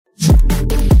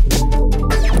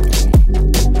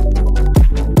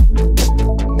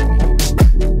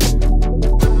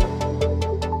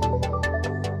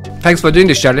Thanks for doing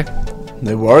this, Charlie.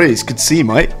 No worries. Good to see you,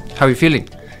 mate. How are you feeling?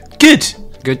 Good.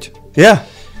 Good. Yeah.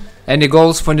 Any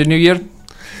goals for the new year?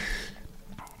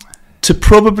 To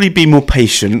probably be more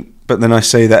patient, but then I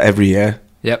say that every year.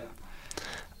 Yep.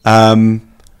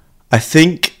 I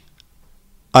think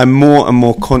I'm more and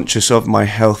more conscious of my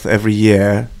health every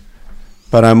year,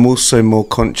 but I'm also more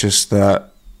conscious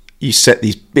that you set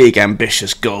these big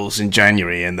ambitious goals in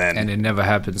January and it never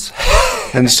happens.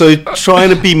 And so trying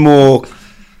to be more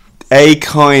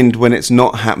kind when it's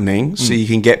not happening, so you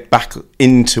can get back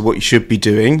into what you should be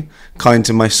doing, kind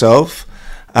to myself,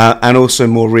 and also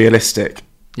more realistic.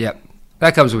 Yep.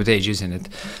 That comes with age, isn't it?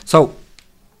 So,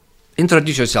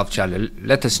 introduce yourself, Charlie.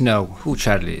 Let us know who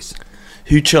Charlie is.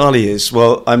 Who Charlie is?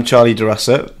 Well, I'm Charlie de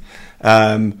Russet.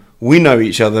 We know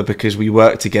each other because we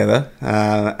worked together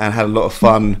and had a lot of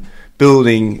fun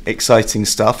building exciting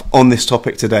stuff on this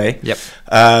topic today. Yep.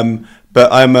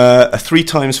 But I'm a 3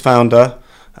 times founder.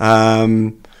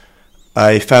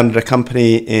 I founded a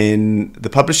company in the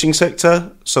publishing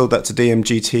sector, sold that to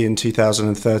DMGT in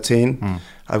 2013.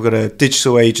 I've got a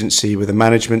digital agency with a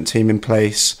management team in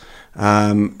place.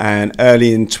 And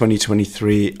early in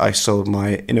 2023, I sold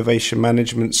my innovation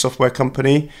management software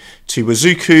company to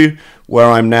Wazuku,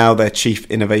 where I'm now their chief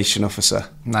innovation officer.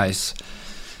 Nice.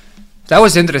 That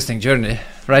was an interesting journey,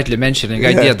 rightly mentioning.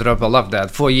 Idea drop, I love that.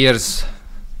 4 years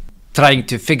trying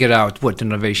to figure out what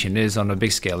innovation is on a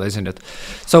big scale, isn't it?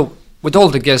 So, with all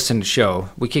the guests in the show,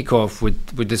 we kick off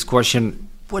with this question.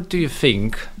 What do you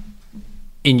think,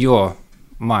 in your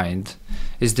mind,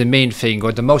 is the main thing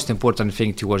or the most important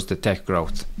thing towards the tech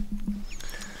growth?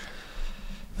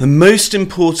 The most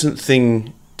important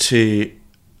thing to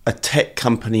a tech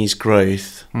company's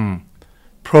growth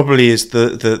probably is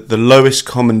the lowest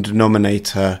common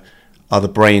denominator are the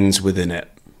brains within it.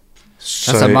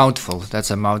 That's a mouthful.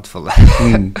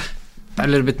 A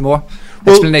little bit more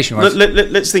explanation.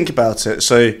 Let's think about it.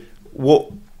 So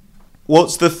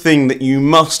what's the thing that you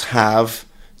must have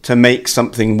to make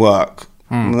something work?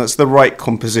 And that's the right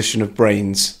composition of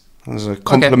brains. Those are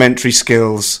complementary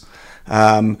skills.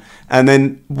 And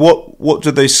then what do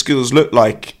those skills look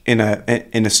like in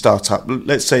a startup?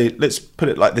 Let's put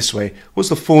it like this way. What's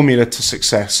the formula to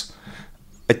success?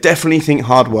 I definitely think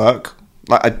hard work.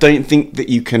 Like, I don't think that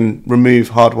you can remove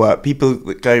hard work. People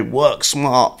that go work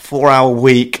smart, 4-hour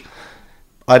week.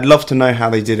 I'd love to know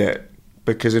how they did it,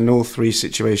 because in all 3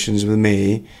 situations with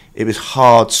me, it was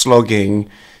hard slogging,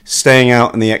 staying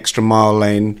out in the extra mile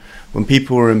lane. When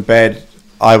people were in bed,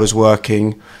 I was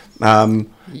working.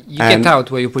 You get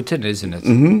out where you put in, isn't it?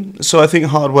 Mm-hmm. So I think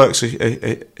hard work's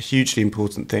a hugely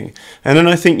important thing. And then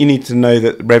I think you need to know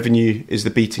that revenue is the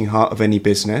beating heart of any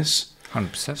business.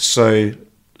 100%. So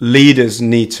leaders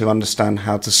need to understand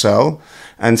how to sell.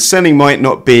 And selling might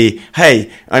not be,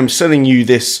 hey, I'm selling you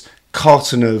this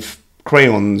carton of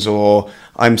crayons, or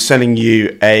I'm selling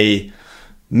you a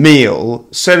meal.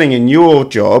 Selling in your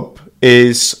job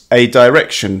is a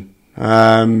direction.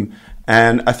 And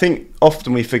I think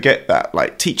often we forget that,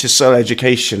 like teachers sell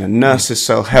education and nurses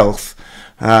sell health.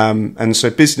 And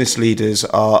so business leaders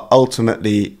are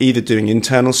ultimately either doing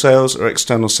internal sales or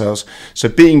external sales. So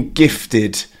being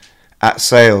gifted at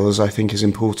sales, I think, is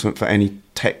important for any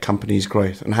tech company's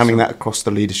growth, and having that across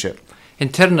the leadership.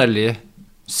 Internally,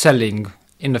 selling,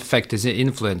 in effect, is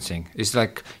influencing. It's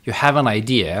like you have an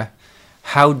idea.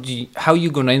 How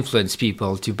you going to influence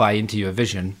people to buy into your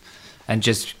vision and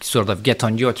just sort of get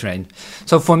on your train?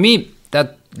 So for me,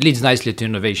 that leads nicely to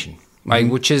innovation, right?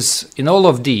 Which is, in all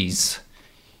of these,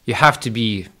 you have to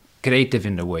be creative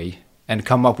in a way and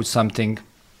come up with something,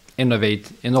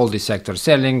 innovate in all these sectors,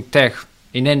 selling, tech,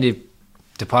 in any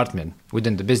department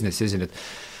within the business, isn't it?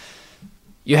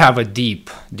 You have a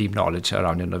deep knowledge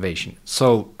around innovation.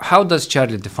 So how does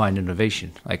Charlie define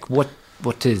innovation? Like what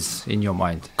is in your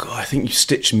mind? God, I think you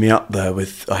stitched me up there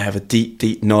with I have a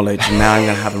deep knowledge, and now I'm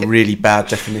going to have a really bad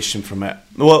definition from it.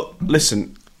 Well,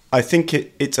 listen, I think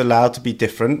it's allowed to be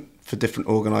different for different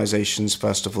organizations,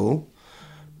 first of all.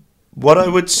 What I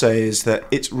would say is that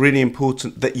it's really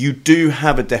important that you do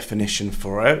have a definition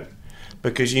for it,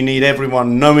 because you need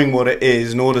everyone knowing what it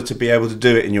is in order to be able to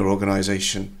do it in your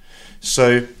organization.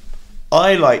 So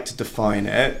I like to define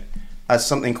it as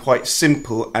something quite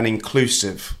simple and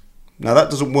inclusive. Now,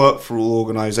 that doesn't work for all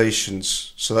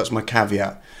organizations, so that's my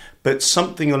caveat. But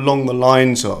something along the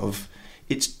lines of,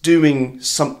 it's doing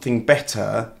something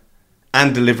better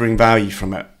and delivering value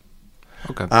from it.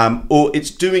 Okay. Or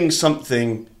it's doing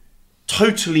something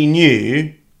totally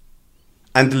new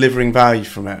and delivering value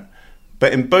from it.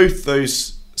 But in both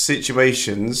those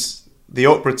situations, the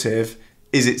operative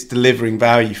is it's delivering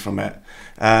value from it.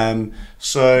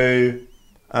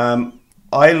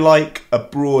 I like a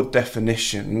broad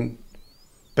definition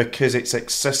because it's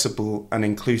accessible and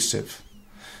inclusive.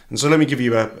 And so let me give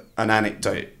you an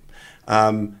anecdote.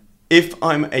 If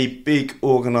I'm a big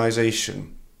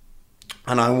organization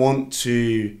and I want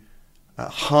to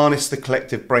harness the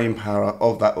collective brain power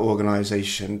of that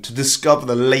organization to discover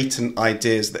the latent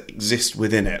ideas that exist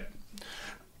within it,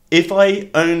 if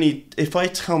I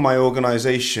tell my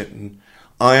organization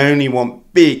I only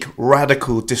want big,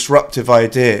 radical, disruptive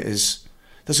ideas,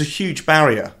 there's a huge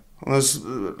barrier. There's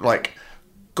like,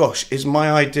 gosh, is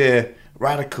my idea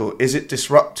radical? Is it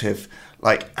disruptive?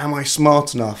 Like, am I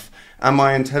smart enough? Am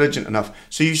I intelligent enough?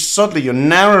 So you're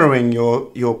narrowing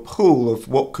your pool of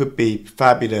what could be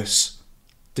fabulous,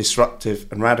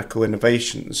 disruptive and radical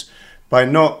innovations by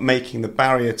not making the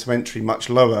barrier to entry much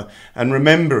lower and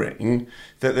remembering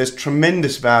that there's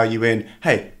tremendous value in,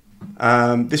 hey,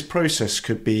 this process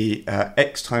could be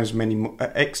X times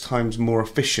more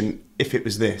efficient if it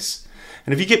was this.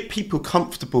 And if you get people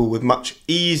comfortable with much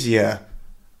easier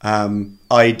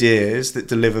ideas that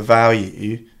deliver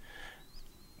value,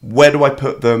 where do I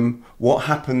put them? What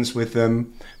happens with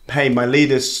them? Hey, my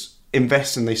leaders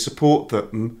invest and they support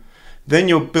them. Then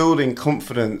you're building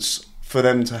confidence for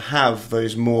them to have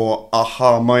those more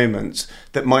aha moments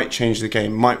that might change the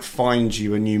game, might find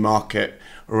you a new market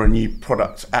or a new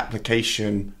product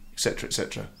application, etc.,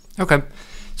 etc. Okay,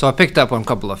 so I picked up on a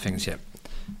couple of things here.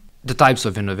 The types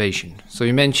of innovation. So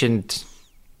you mentioned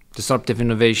disruptive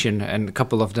innovation and a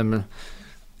couple of them.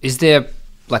 Is there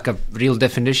like a real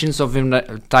definitions of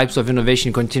types of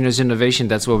innovation, continuous innovation?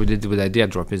 That's what we did with Idea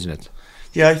Drop, isn't it?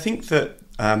 Yeah, I think that,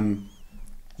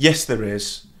 yes, there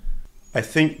is. I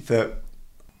think that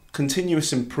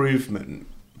continuous improvement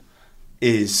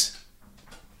is,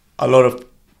 a lot of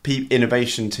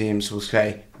innovation teams will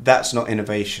say that's not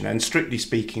innovation, and strictly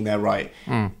speaking they're right.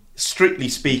 Strictly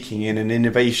speaking, in an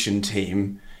innovation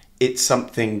team it's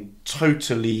something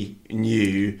totally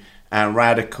new and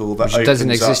radical that which doesn't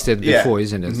exist before,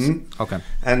 isn't it? Mm-hmm. Okay.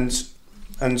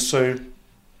 And so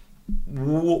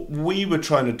what we were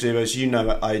trying to do, as you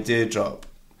know, at Idea Drop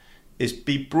is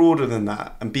be broader than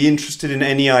that and be interested in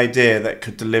any idea that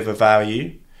could deliver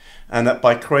value, and that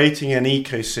by creating an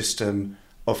ecosystem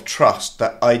of trust,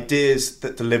 that ideas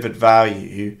that delivered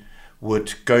value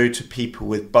would go to people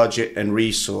with budget and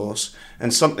resource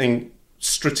and something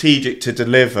strategic to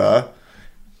deliver,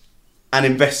 and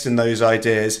invest in those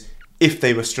ideas if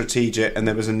they were strategic and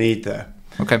there was a need there.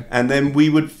 Okay. And then we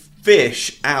would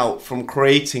fish out from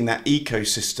creating that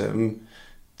ecosystem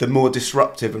the more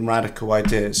disruptive and radical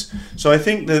ideas. So I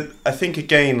think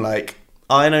again, like,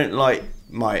 I don't like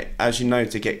as you know,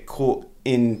 to get caught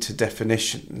into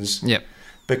definitions. Yep.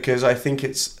 Because I think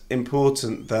it's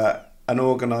important that an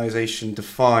organization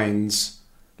defines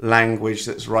language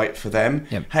that's right for them.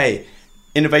 Yep. Hey,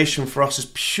 innovation for us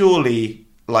is purely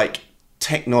like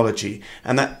technology,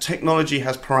 and that technology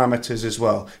has parameters as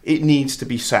well. It needs to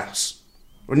be SaaS,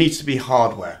 or it needs to be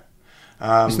hardware.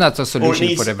 It's not a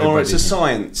solution for everybody. Or it's a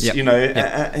science, Yep. you know.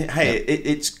 Yep. Hey, Yep.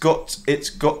 it's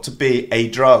got to be a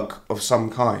drug of some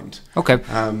kind. Okay.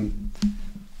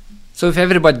 So if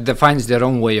everybody defines their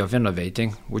own way of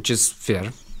innovating, which is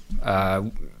fair,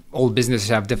 all businesses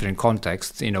have different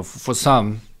contexts. You know, for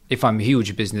some, if I'm a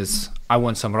huge business, I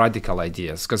want some radical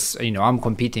ideas because, you know, I'm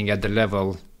competing at the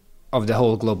level of the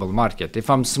whole global market. If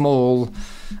I'm small,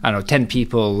 I don't know, 10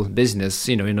 people business,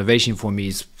 you know, innovation for me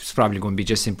is probably going to be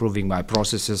just improving my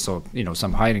processes or, you know,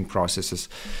 some hiring processes.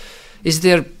 Is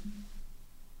there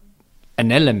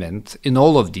an element in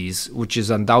all of these which is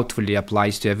undoubtedly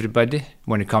applies to everybody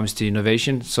when it comes to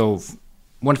innovation? So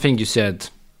one thing you said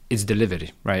is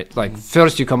delivery, right? Like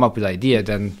first you come up with idea,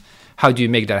 then how do you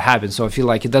make that happen? So I feel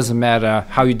like it doesn't matter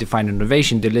how you define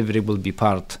innovation, delivery will be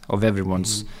part of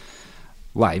everyone's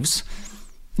lives.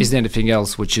 Is there anything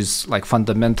else which is like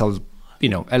fundamental, you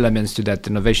know, elements to that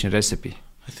innovation recipe?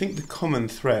 I think the common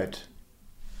thread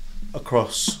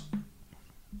across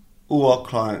all our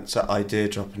clients at Idea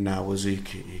Drop and now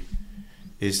Wazuki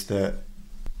is that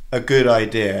a good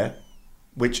idea,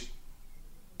 which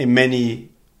in many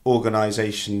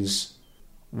organizations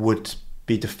would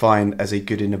be defined as a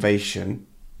good innovation,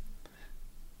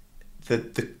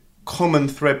 the common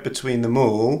thread between them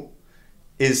all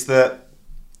is that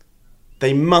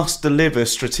they must deliver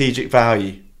strategic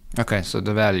value. Okay, so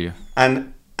the value.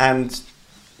 And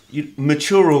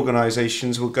mature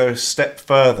organizations will go a step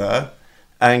further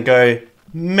and go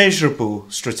measurable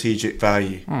strategic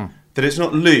value. That it's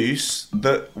not loose,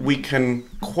 that we can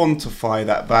quantify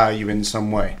that value in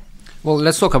some way. Well,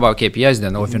 let's talk about KPIs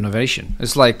then of innovation.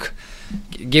 It's like,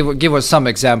 give us some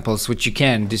examples which you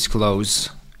can disclose,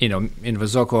 you know, in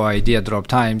Wazuki Idea Drop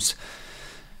times.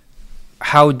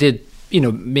 how did,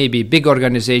 maybe big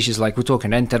organizations, like we're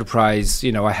talking enterprise,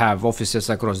 I have offices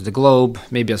across the globe,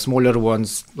 maybe a smaller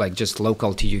ones, like just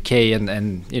local to UK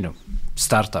and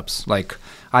startups, like,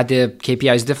 are the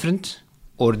KPIs different,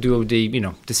 or do they,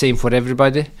 the same for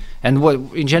everybody? And what,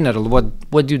 in general,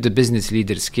 what do the business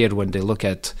leaders care when they look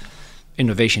at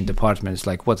innovation departments?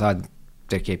 Like, what are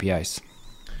their KPIs?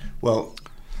 Well,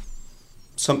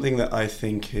 something that I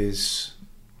think is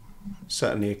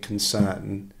certainly a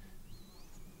concern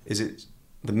is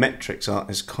the metrics aren't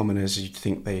as common as you'd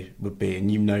think they would be, and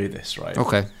you know this, right?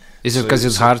 Okay. Is it because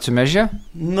it's hard to measure?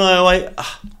 No,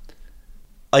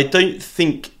 I don't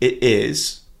think it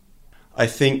is. I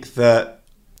think that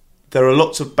there are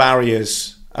lots of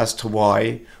barriers as to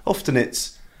why. Often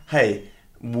it's, hey,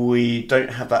 we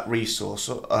don't have that resource,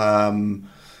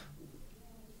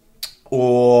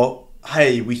 or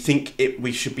hey, we think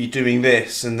we should be doing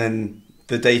this, and then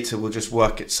the data will just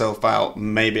work itself out.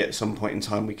 Maybe at some point in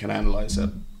time we can analyze it.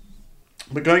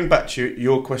 But going back to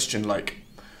your question, like,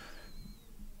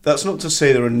 that's not to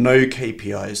say there are no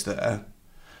KPIs there.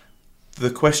 The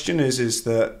question is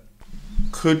that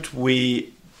could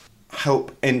we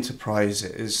help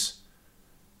enterprises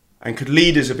and could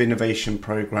leaders of innovation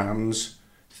programs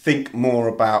think more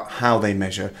about how they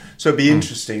measure? So it'd be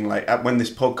interesting, like, when this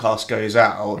podcast goes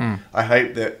out, I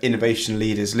hope that innovation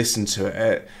leaders listen to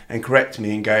it and correct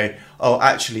me and go, oh,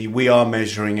 actually, we are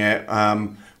measuring it.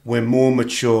 We're more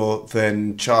mature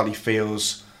than Charlie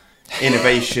feels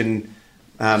innovation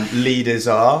leaders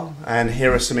are. And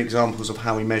here are some examples of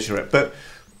how we measure it. But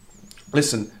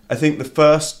listen, I think the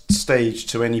first stage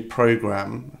to any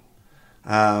program,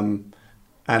 and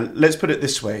let's put it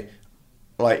this way,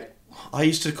 like, I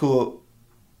used to call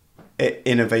it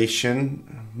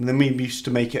innovation, and then we used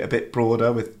to make it a bit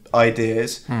broader with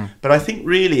ideas. But I think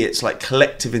really it's like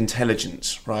collective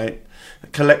intelligence, right?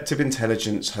 Collective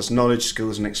intelligence has knowledge,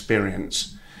 skills, and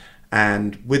experience.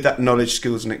 And with that knowledge,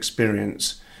 skills, and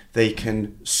experience, they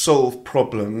can solve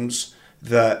problems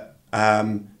that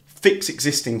fix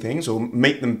existing things or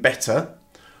make them better,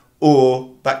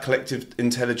 or that collective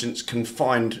intelligence can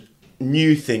find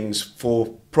new things for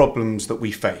problems that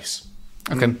we face.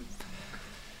 Okay.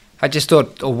 I just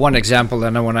thought of one example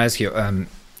and I want to ask you.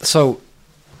 So,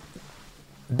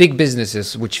 big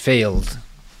businesses which failed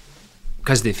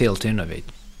because they failed to innovate.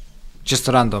 Just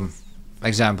random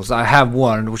examples. I have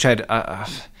one which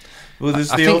well,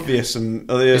 there's the obvious.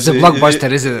 It's a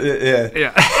Blockbuster, isn't it?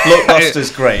 Yeah.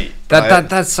 Blockbuster's great.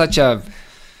 That's such a...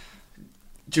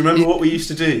 Do you remember what we used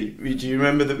to do? Do you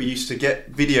remember that we used to get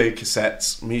video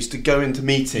cassettes and we used to go into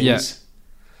meetings,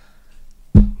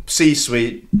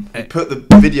 C-suite, put the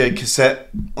video cassette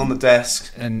on the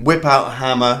desk, and whip out a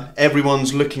hammer.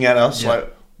 Everyone's looking at us like,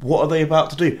 what are they about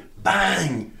to do?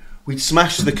 Bang! We'd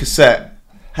smash the cassette.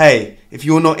 Hey, if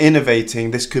you're not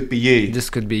innovating, this could be you. This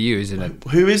could be you, isn't it?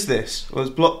 Who is this? Well,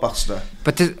 it's Blockbuster.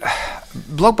 But the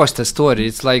Blockbuster story,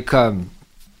 it's like...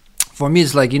 for me,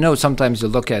 it's like, sometimes you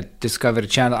look at Discovery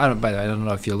Channel. I don't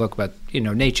know if you look, but,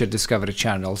 nature Discovery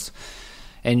channels.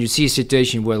 And you see a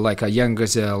situation where, like, a young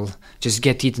gazelle just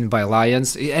get eaten by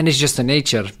lions. And it's just a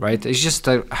nature, right? It's just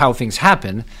how things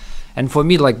happen. And for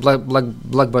me, like,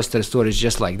 Blockbuster story is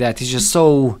just like that. It's just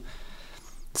so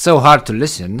hard to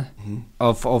listen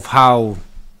of how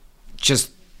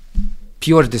just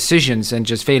pure decisions and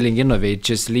just failing innovate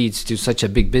just leads to such a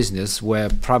big business where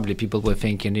probably people were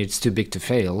thinking it's too big to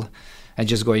fail and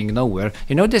just going nowhere.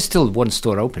 There's still one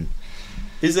store open.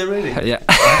 Is there really? Yeah.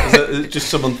 Is it just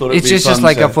someone thought it'd be just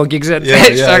like a for gigs and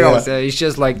it's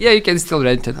just like, you can still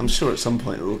rent it. I'm sure at some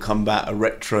point it will come back a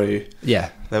retro. Yeah.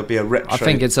 There'll be a retro. I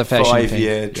think it's a fashion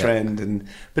 5-year trend,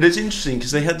 but it's interesting because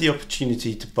they had the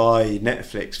opportunity to buy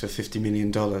Netflix for $50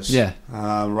 million. Yeah.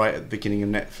 Right at the beginning of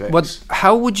Netflix. But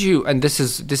how would you? And this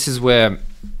is where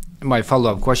my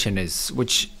follow-up question is,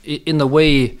 which in a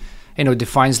way,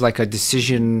 defines like a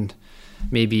decision,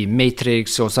 maybe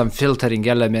matrix or some filtering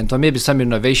element, or maybe some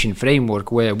innovation framework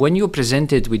where when you're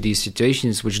presented with these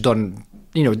situations which don't,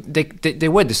 they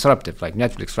were disruptive, like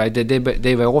Netflix, right?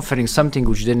 They were offering something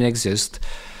which didn't exist.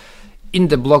 In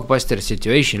the Blockbuster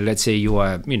situation, let's say you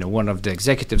are, one of the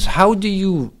executives, how do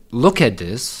you look at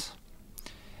this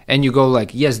and you go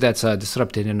like, yes, that's a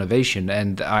disruptive innovation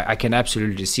and I can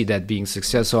absolutely see that being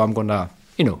success, so I'm gonna,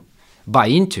 buy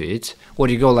into it, or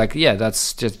you go like, yeah,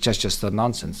 that's just a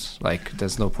nonsense, like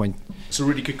there's no point. It's a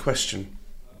really good question,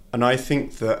 and I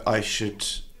think that I should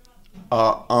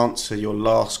answer your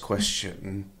last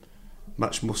question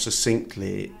much more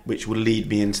succinctly, which will lead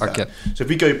me into that. So if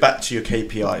we go back to your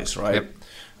KPIs, right?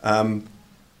 Yep.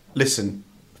 Listen,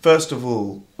 first of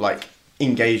all, like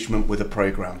engagement with a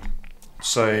program.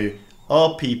 So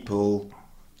are people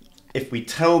if we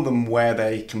tell them where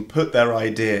they can put their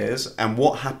ideas and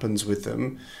what happens with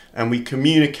them, and we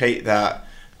communicate that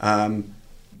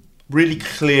really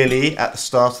clearly at the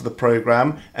start of the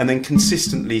program and then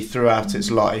consistently throughout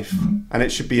its life, and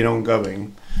it should be an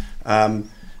ongoing,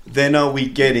 then are we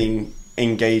getting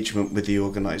engagement with the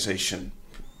organization?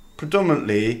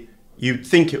 Predominantly, you'd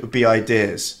think it would be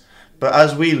ideas, but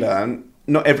as we learn,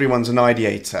 not everyone's an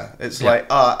ideator. It's like,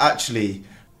 actually,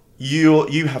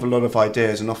 you have a lot of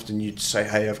ideas, and often you'd say,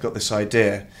 hey, I've got this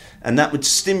idea, and that would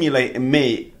stimulate in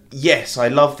me, yes, I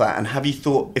love that, and have you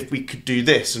thought if we could do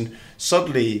this? And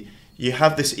suddenly you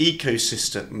have this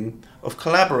ecosystem of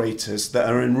collaborators that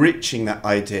are enriching that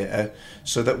idea,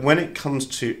 so that when it comes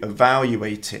to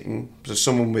evaluating, so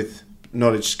someone with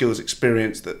knowledge, skills,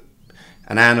 experience, that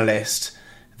an analyst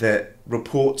that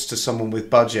reports to someone with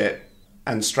budget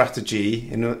and strategy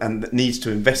and that needs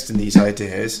to invest in these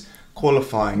ideas,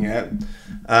 qualifying it,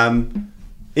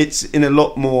 it's in a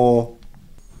lot more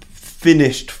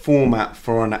finished format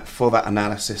for that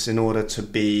analysis in order to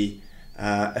be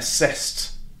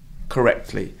assessed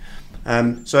correctly.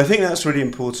 So I think that's really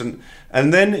important.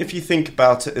 And then if you think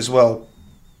about it as well,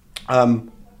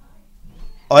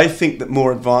 I think that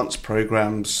more advanced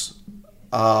programs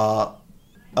are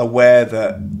aware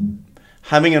that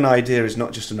having an idea is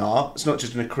not just an art, it's not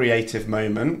just in a creative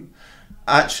moment.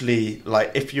 Actually,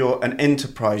 like if you're an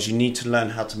enterprise, you need to learn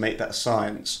how to make that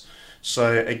science.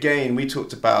 So again, we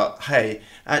talked about, hey,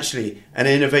 actually an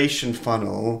innovation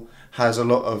funnel has a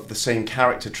lot of the same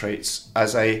character traits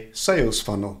as a sales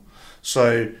funnel.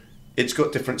 So it's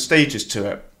got different stages to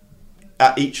it.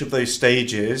 At each of those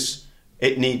stages,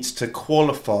 it needs to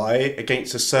qualify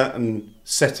against a certain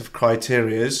set of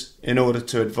criterias in order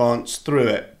to advance through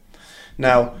it.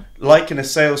 Now, like in a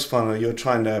sales funnel, you're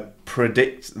trying to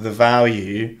predict the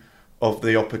value of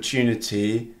the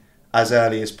opportunity as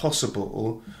early as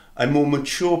possible. A more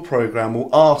mature program will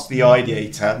ask the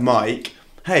ideator, Mike,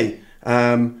 hey,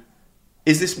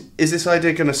 is this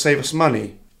idea going to save us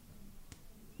money?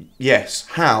 Yes.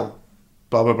 How?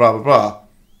 Blah, blah, blah, blah, blah.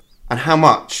 And how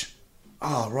much?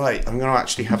 Oh, right, I'm going to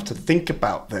actually have to think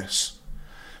about this.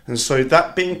 And so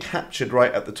that being captured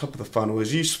right at the top of the funnel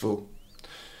is useful.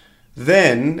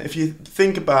 Then, if you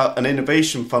think about an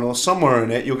innovation funnel, somewhere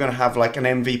in it, you're going to have like an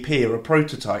MVP or a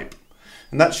prototype.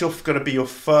 And that's going to be your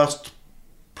first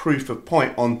proof of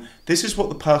point on this is what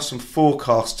the person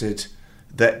forecasted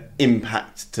the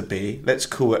impact to be. Let's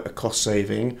call it a cost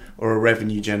saving or a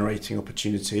revenue generating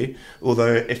opportunity.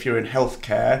 Although if you're in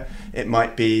healthcare, it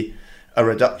might be a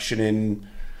reduction in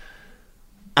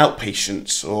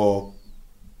outpatients or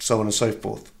so on and so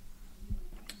forth.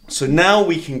 So now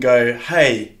we can go,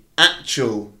 hey,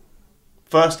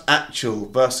 first actual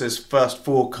versus first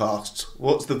forecast.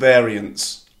 What's the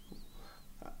variance?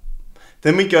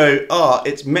 Then we go,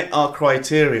 it's met our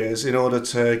criterias in order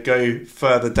to go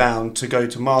further down to go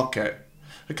to market.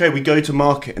 Okay, we go to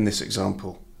market in this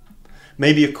example.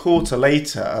 Maybe a quarter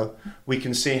later, we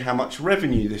can see how much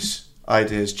revenue this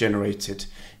idea has generated.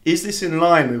 Is this in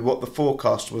line with what the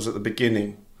forecast was at the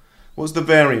beginning? What's the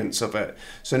variance of it?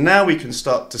 So now we can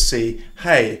start to see,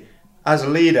 hey, as a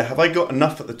leader, have I got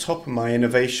enough at the top of my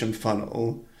innovation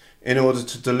funnel in order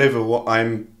to deliver what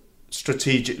I'm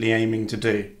strategically aiming to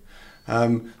do?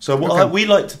 We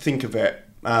like to think of it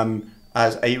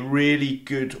as a really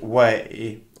good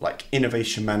way, like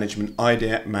innovation management,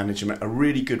 idea management, a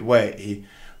really good way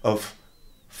of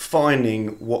finding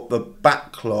what the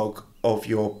backlog of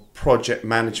your project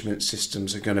management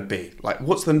systems are going to be. Like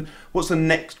what's the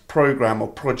next program or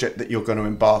project that you're going to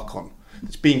embark on?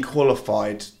 It's being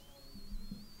qualified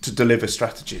to deliver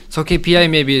strategy. So KPI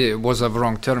maybe was a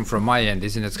wrong term from my end,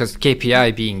 isn't it? Because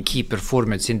KPI being key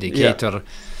performance indicator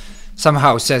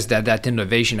somehow says that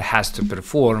innovation has to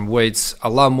perform, where it's a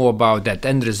lot more about that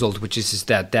end result, which is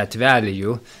that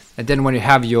value. And then when you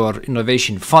have your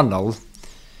innovation funnel,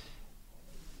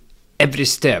 every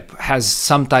step has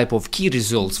some type of key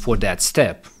results for that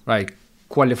step, right?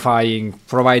 Qualifying,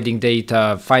 providing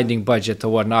data, finding budget or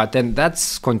whatnot, and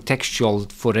that's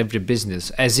contextual for every business,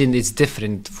 as in it's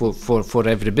different for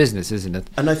every business, isn't it?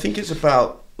 And I think it's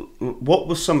about what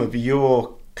were some of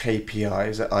your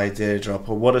KPIs at Idea Drop,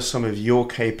 or what are some of your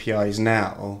KPIs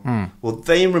now? Well,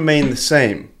 they remain the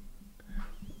same.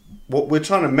 What we're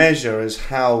trying to measure is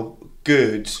how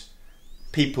good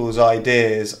people's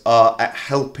ideas are at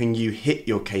helping you hit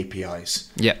your KPIs.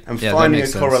 And finding a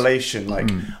correlation,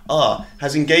 like,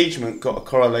 has engagement got a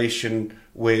correlation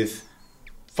with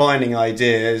finding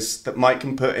ideas that Mike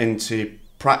can put into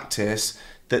practice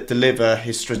that deliver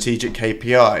his strategic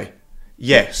KPI?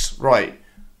 Yes, right.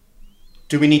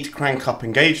 Do we need to crank up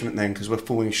engagement then because we're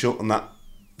falling short on that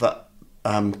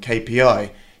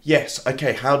KPI. Yes,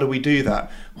 okay, how do we do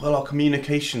that? Well, our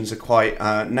communications are quite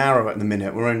narrow at the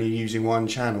minute. We're only using one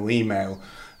channel, email.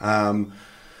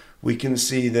 We can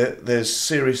see that there's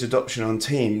serious adoption on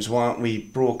Teams. Why aren't we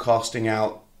broadcasting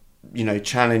out,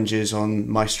 challenges on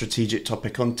my strategic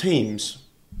topic on Teams?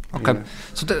 Okay.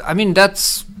 So,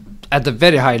 that's at the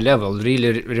very high level,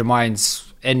 really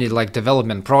reminds any like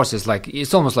development process. Like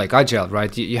it's almost like agile,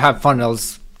 right? You have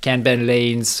funnels, Kanban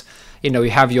lanes, you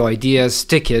have your ideas,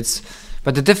 tickets.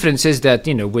 But the difference is that,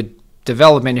 with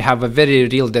development, you have a very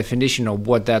real definition of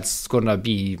what that's going to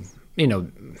be,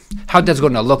 how that's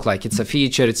going to look like. It's a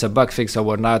feature, it's a bug fix or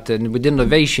whatnot. And with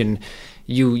innovation,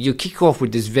 you kick off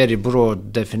with this very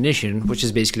broad definition, which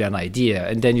is basically an idea.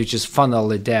 And then you just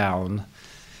funnel it down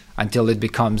until it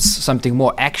becomes something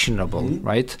more actionable,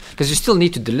 right? Because you still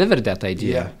need to deliver that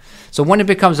idea. Yeah. So when it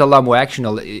becomes a lot more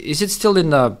actionable, is it still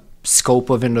in the scope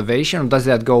of innovation, or does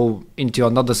that go into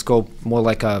another scope, more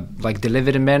like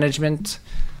delivery management,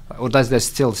 or does that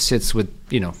still sits with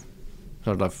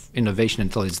sort of innovation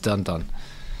until it's done?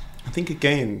 I think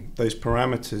again those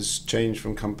parameters change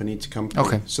from company to company.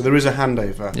 Okay. So there is a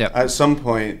handover. Yeah. At some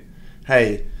point,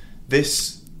 hey,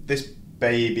 this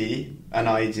baby, an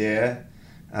idea,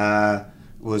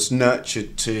 was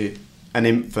nurtured to an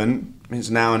infant.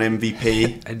 It's now an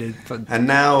MVP, and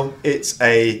now it's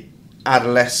a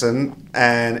adolescent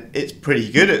and it's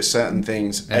pretty good at certain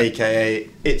things, aka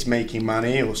it's making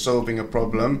money or solving a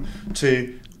problem,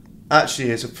 to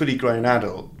actually it's a fully grown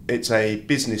adult, it's a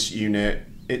business unit,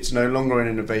 it's no longer an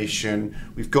innovation.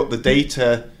 We've got the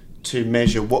data to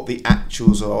measure what the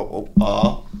actuals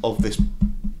are of this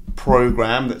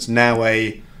program that's now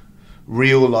a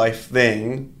real life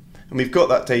thing, and we've got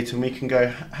that data and we can go,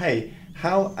 hey,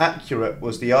 how accurate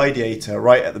was the ideator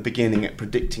right at the beginning at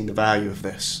predicting the value of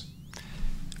this?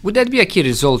 Would that be a key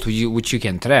result which you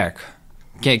can track?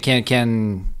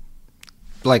 Can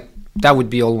like that would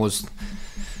be almost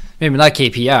maybe not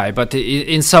KPI, but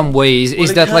in some ways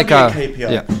is that like a KPI?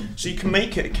 Yeah. So you can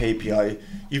make it a KPI.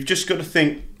 You've just got to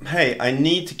think, hey, I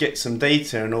need to get some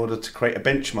data in order to create a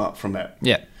benchmark from it.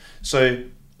 Yeah. So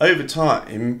over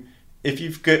time, if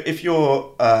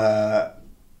you're I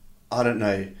don't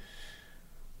know,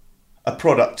 a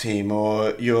product team,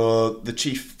 or you're the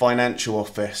chief financial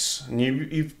office, and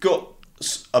you've got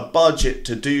a budget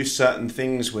to do certain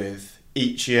things with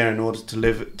each year in order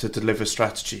to deliver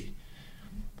strategy.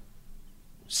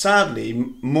 Sadly,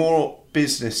 more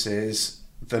businesses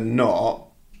than not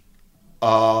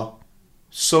are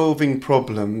solving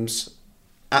problems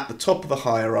at the top of the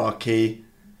hierarchy.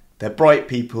 They're bright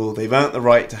people, they've earned the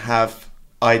right to have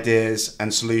ideas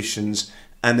and solutions,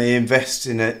 and they invest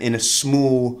in a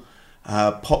small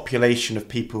population of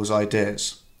people's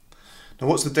ideas. Now,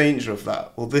 what's the danger of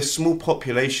that? Well, this small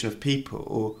population of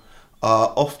people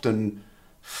are often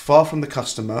far from the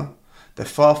customer, they're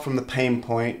far from the pain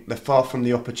point, they're far from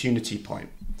the opportunity point.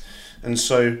 And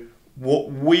so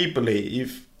what we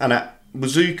believe, and at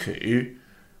Wazuku,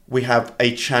 we have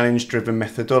a challenge-driven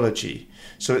methodology.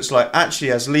 So it's like,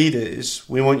 actually, as leaders,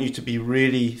 we want you to be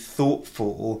really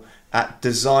thoughtful at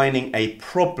designing a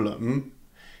problem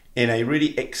in a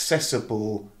really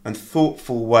accessible and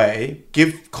thoughtful way.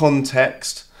 Give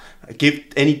context, give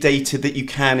any data that you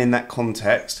can in that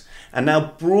context, and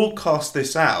now broadcast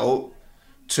this out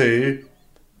to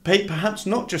perhaps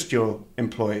not just your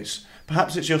employees,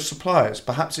 perhaps it's your suppliers,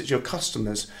 perhaps it's your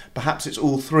customers, perhaps it's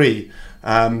all three.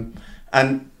 And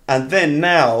then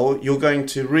now you're going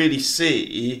to really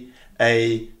see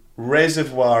a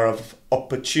reservoir of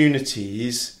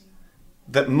opportunities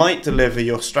that might deliver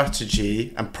your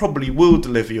strategy, and probably will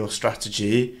deliver your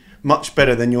strategy much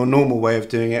better than your normal way of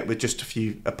doing it with just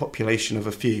a population of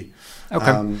a few.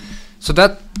 Okay. So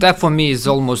that for me is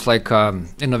almost like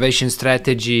innovation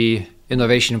strategy,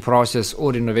 innovation process,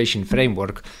 or innovation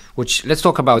framework, which let's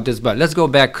talk about this, but let's go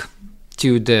back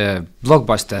to the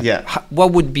Blockbuster. Yeah.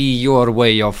 What would be your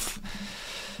way of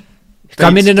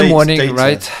coming in the morning,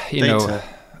 right?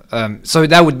 So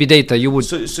that would be data. You would.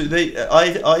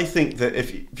 I think that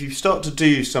if you start to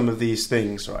do some of these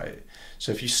things, right?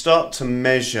 So if you start to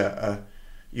measure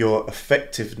your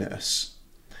effectiveness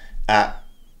at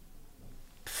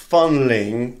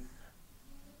funneling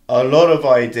a lot of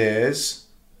ideas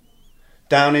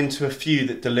down into a few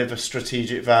that deliver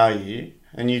strategic value,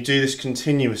 and you do this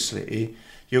continuously,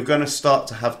 you're going to start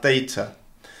to have data.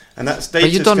 And that's data.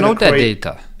 But you don't know that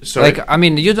data. Sorry?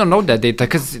 You don't know that data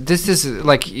because this is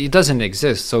like, it doesn't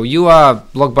exist. So you are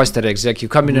Blockbuster exec, you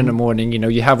come in the morning,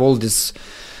 you have all this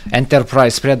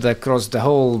enterprise spread across the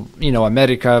whole,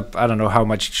 America. I don't know how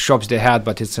much shops they had,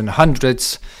 but it's in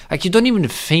hundreds. Like, you don't even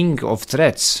think of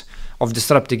threats. of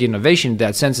disrupting innovation in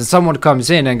that sense. And someone comes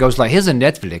in and goes like, here's a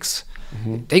Netflix.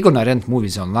 They're going to rent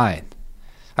movies online.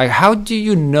 Like, how do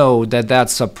you know that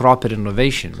that's a proper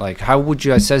innovation? Like, how would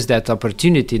you assess that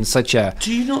opportunity in such a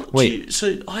Do you not? way?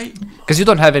 Because you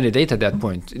don't have any data at that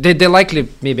point. They likely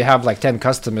maybe have like 10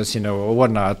 customers, or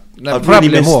whatnot. I've Probably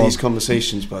really missed more. these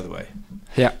conversations, by the way.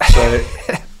 Yeah. So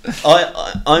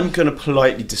I'm going to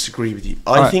politely disagree with you.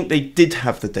 I think they did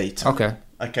have the data.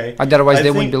 Okay. Otherwise, they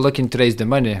wouldn't be looking to raise the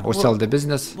money or sell the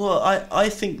business. Well, I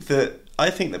think that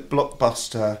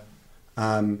Blockbuster,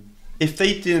 if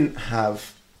they didn't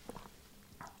have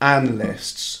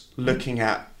analysts looking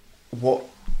at what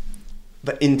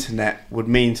the internet would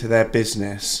mean to their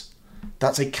business,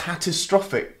 that's a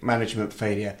catastrophic management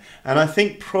failure, and I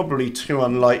think probably too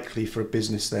unlikely for a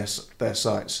business their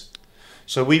size.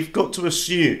 So we've got to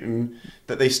assume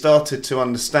that they started to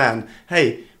understand,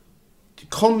 hey,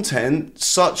 content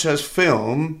such as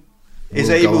film is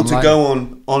able to go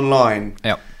online.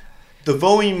 Yep. The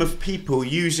volume of people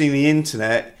using the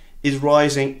internet is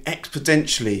rising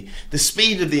exponentially. The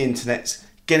speed of the internet's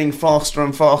getting faster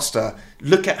and faster.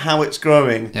 Look at how it's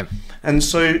growing. Yep. And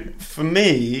so for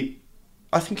me,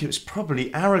 I think it was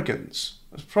probably arrogance.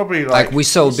 It's probably like we're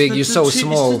so big, you're so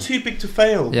small. It's the too big to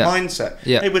fail mindset.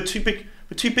 Yeah. Hey, we're too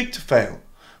big to fail.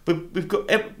 But we've got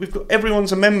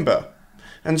everyone's a member.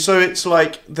 And so it's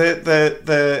like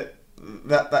that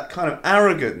kind of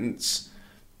arrogance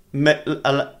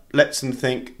lets them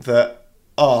think that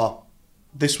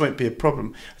this won't be a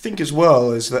problem. I think as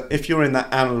well is that if you're in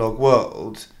that analog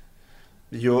world,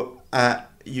 you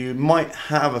might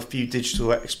have a few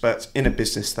digital experts in a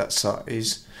business that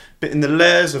size, but in the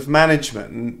layers of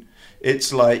management,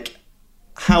 it's like,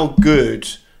 how good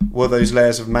were those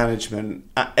layers of management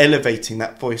at elevating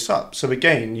that voice up? So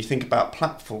again, you think about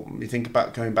platform, you think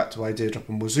about going back to IdeaDrop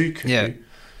and Wazuku. Yeah.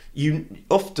 You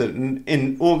often,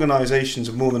 in organisations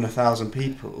of more than 1,000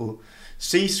 people,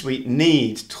 C-suite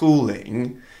need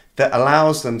tooling that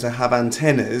allows them to have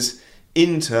antennas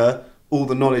into all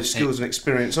the knowledge, skills and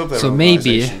experience of their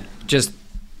organisation. So maybe,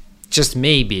 just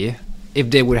maybe, if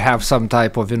they would have some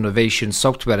type of innovation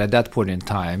software at that point in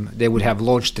time, they would have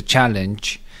launched a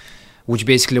challenge, which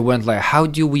basically went like, how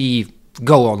do we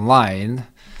go online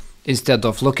instead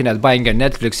of looking at buying a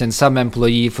Netflix, and some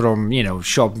employee from,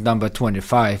 shop number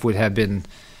 25 would have been,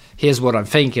 here's what I'm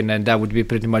thinking, and that would be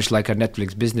pretty much like a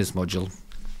Netflix business module.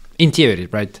 In theory,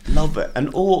 right? Love it.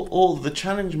 And all the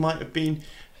challenge might have been,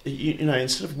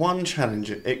 instead of one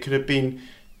challenge, it could have been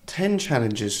 10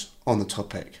 challenges on the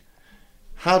topic.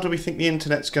 How do we think the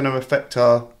internet's going to affect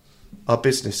our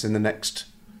business in the next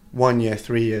 1 year,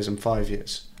 3 years, and 5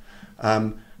 years?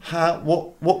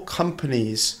 What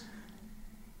companies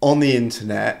on the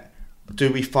internet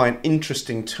do we find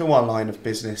interesting to our line of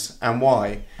business, and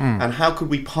why? And how could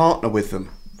we partner with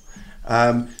them?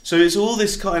 So it's all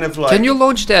this kind of like... Can you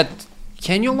launch that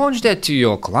to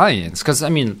your clients? Because,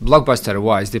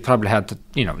 Blockbuster-wise, they probably had,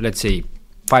 let's say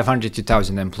 500 to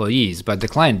 1,000 employees, but the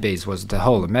client base was the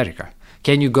whole America.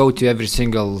 Can you go to every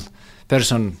single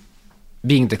person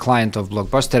being the client of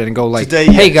Blockbuster and go like, Today,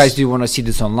 hey yes. guys, do you want to see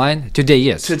this online? Today,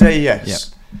 yes. Today,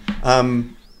 yes. Yeah.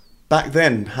 Back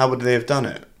then, how would they have done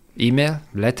it? Email,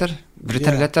 written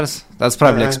letters? That's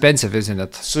probably expensive, isn't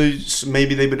it? So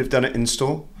maybe they would have done it in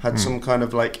store, had some kind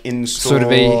of like in-store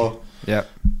survey. Yeah.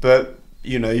 But,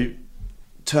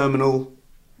 terminal,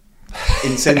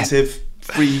 incentive,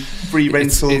 free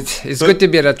rental. It's good to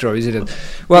be retro, isn't it?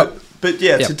 Well, but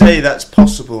today that's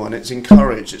possible, and it's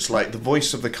encouraged. It's like the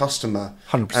voice of the customer.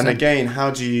 100%. And again, how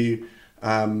do you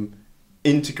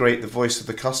integrate the voice of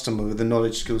the customer with the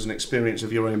knowledge, skills, and experience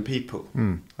of your own people?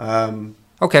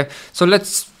 Okay, so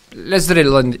let's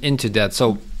drill into that.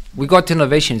 So we got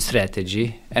innovation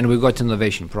strategy and we got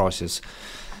innovation process.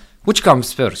 Which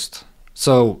comes first?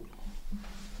 So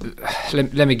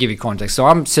let me give you context. So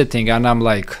I'm sitting and I'm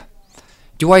like,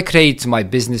 do I create my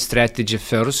business strategy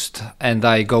first and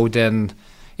I go then,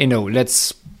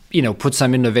 let's, put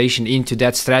some innovation into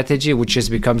that strategy, which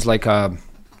just becomes like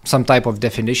some type of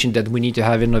definition that we need to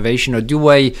have innovation, or do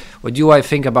I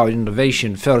think about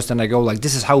innovation first and I go like,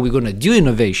 this is how we're going to do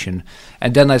innovation,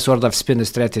 and then I sort of spin the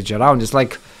strategy around? It's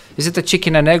like, is it a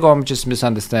chicken and egg, or I'm just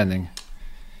misunderstanding?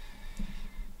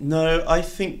 No, I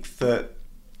think that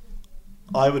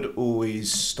I would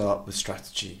always start with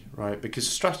strategy, right? Because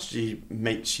strategy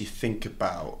makes you think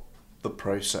about the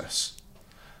process.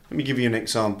 Let me give you an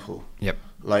example. Yep.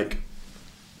 Like,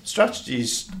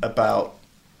 strategy's about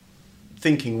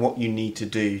thinking what you need to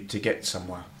do to get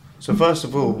somewhere. So first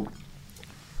of all,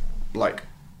 like,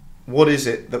 what is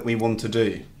it that we want to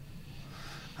do?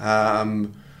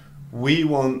 We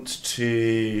want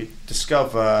to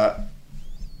discover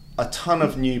a ton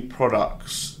of new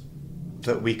products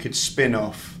that we could spin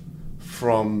off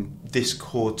from this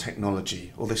core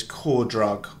technology or this core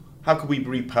drug. How could we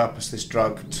repurpose this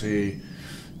drug to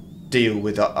deal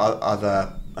with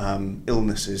other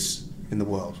illnesses in the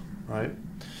world, right?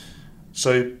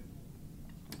 So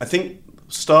I think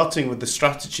starting with the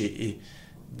strategy,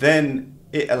 then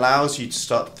it allows you to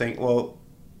start to think, well,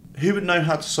 who would know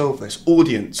how to solve this?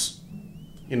 Audience.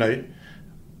 You know,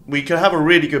 we could have a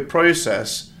really good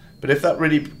process, but if that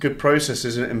really good process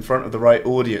isn't in front of the right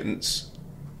audience,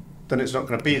 then it's not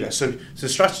going to be there. So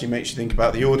strategy makes you think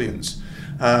about the audience.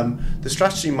 The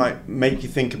strategy might make you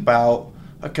think about,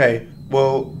 okay,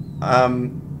 well,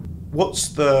 what's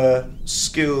the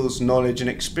skills, knowledge, and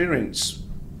experience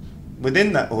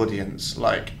within that audience?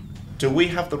 Like, do we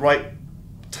have the right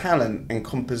talent and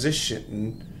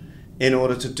composition in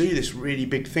order to do this really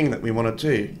big thing that we want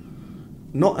to do?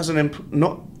 Not as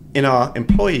not in our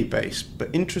employee base, but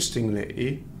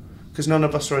interestingly, because none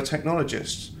of us are a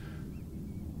technologist,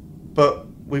 but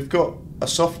we've got a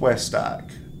software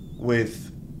stack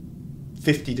with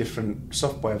 50 different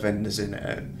software vendors in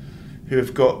it who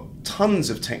have got tons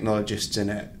of technologists in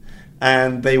it,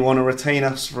 and they want to retain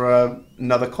us for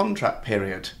another contract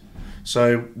period.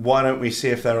 So why don't we see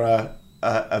if they're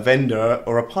a vendor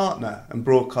or a partner and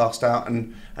broadcast out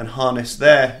and harness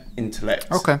their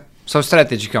intellect? Okay, so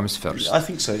strategy comes first. I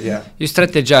think so, yeah. You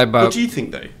strategize about... What do you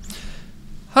think, though?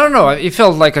 I don't know, it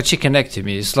felt like a chicken egg to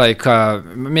me. It's like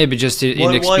maybe just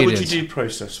inexperience. Why would you do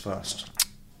process first?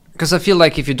 Because I feel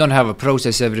like if you don't have a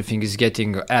process, everything is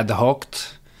getting ad hoc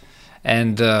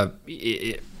and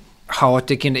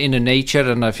chaotic in the nature,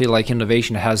 and I feel like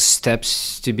innovation has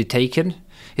steps to be taken.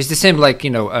 It's the same like,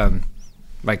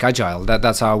 like Agile.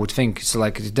 That's how I would think. It's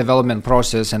like the development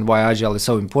process, and why Agile is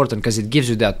so important, because it gives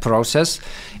you that process.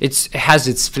 It has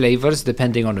its flavors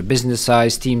depending on the business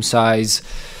size, team size,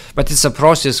 but it's a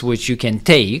process which you can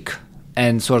take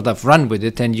and sort of run with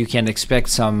it, and you can expect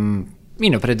some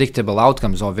predictable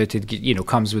outcomes of it. It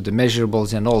comes with the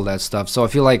measurables and all that stuff. So I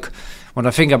feel like when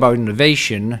I think about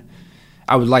innovation,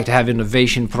 I would like to have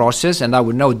innovation process, and I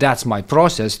would know that's my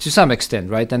process to some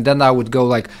extent, right? And then I would go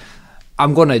like,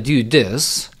 I'm gonna do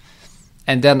this,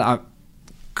 and then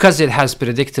because it has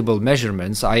predictable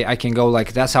measurements, I can go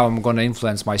like, that's how I'm gonna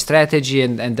influence my strategy,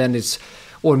 and then it's,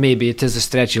 or maybe it is a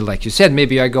strategy like you said.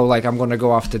 Maybe I go like, I'm gonna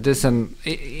go after this, and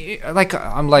I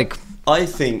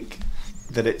think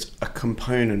that it's a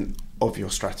component of your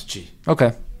strategy.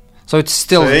 Okay. So it's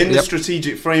still... So in the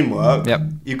strategic framework, yep,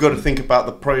 you've got to think about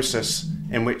the process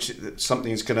in which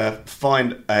something's going to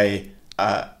find a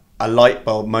light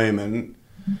bulb moment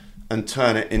and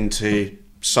turn it into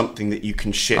something that you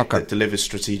can ship, okay, that delivers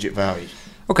strategic value.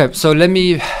 Okay, so let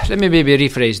me maybe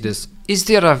rephrase this. Is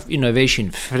there an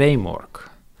innovation framework?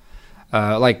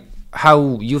 Like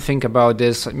how you think about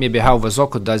this, maybe how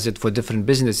Vazoko does it for different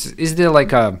businesses. Is there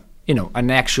like an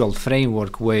actual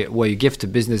framework where you give to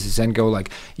businesses and go like,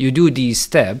 you do these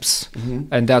steps, mm-hmm,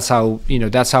 and that's how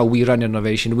we run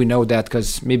innovation. We know that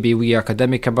because maybe we are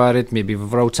academic about it, maybe we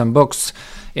wrote some books,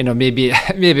 maybe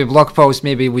blog posts,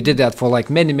 maybe we did that for like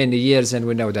many years, and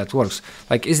we know that works.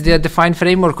 Like, is there a defined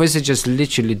framework, or is it just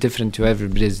literally different to every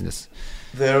business?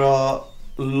 There are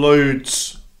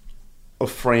loads of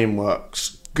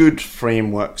frameworks, good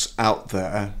frameworks out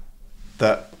there,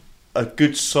 that a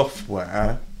good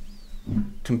software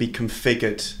can be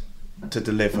configured to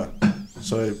deliver.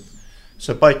 So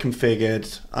by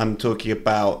configured, I'm talking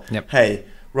about, yep, hey,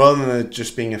 rather than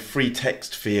just being a free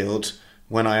text field,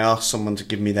 when I ask someone to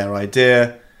give me their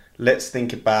idea, let's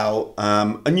think about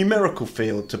a numerical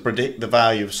field to predict the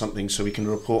value of something so we can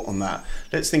report on that.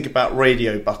 Let's think about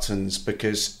radio buttons,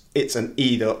 because it's an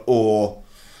either or,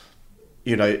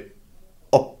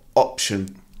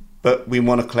 option, but we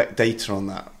want to collect data on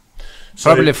that.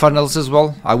 So, probably funnels as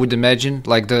well, I would imagine,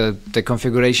 like the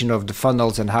configuration of the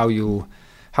funnels and how you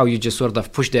just sort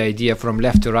of push the idea from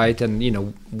left to right,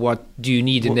 and what do you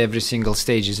need in every single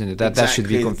stage, isn't it? That should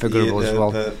be configurable as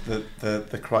well.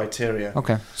 The criteria.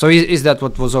 Okay, so is that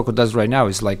what Vazoko does right now?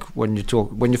 Is like when you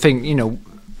think,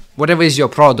 whatever is your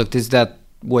product, is that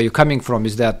where you're coming from?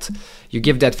 Is that you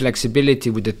give that flexibility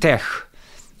with the tech,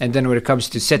 and then when it comes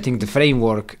to setting the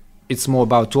framework, it's more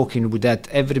about talking with that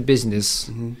every business.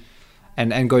 Mm-hmm.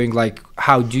 And going like,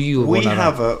 how do you? We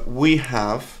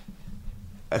have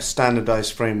a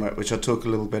standardized framework, which I'll talk a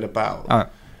little bit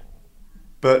about.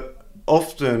 But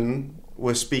often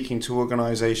we're speaking to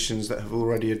organizations that have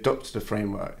already adopted a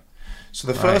framework. So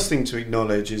the first thing to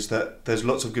acknowledge is that there's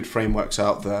lots of good frameworks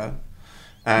out there,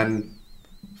 and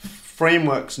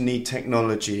frameworks need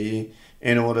technology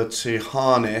in order to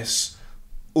harness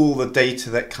all the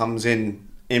data that comes in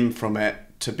from it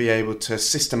to be able to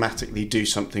systematically do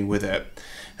something with it.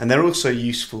 And they're also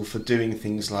useful for doing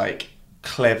things like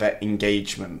clever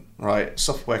engagement, right?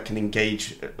 Software can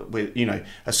engage with,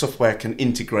 a software can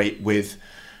integrate with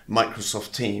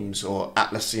Microsoft Teams or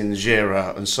Atlassian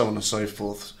Jira and so on and so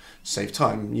forth. Save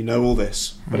time, all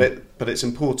this, but it's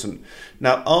important.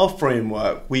 Now, our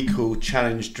framework we call a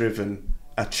challenge-driven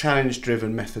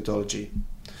methodology.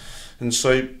 And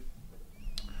so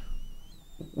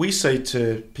we say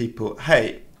to people,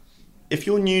 hey, if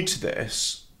you're new to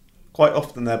this, quite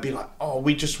often they'll be like, oh,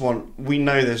 we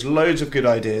know there's loads of good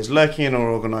ideas lurking in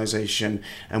our organization,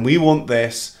 and we want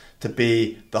this to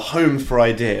be the home for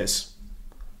ideas.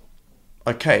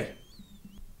 Okay,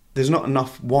 there's not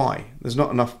enough why. There's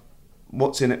not enough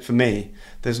what's in it for me.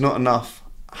 There's not enough,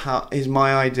 how is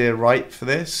my idea right for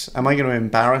this? Am I going to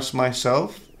embarrass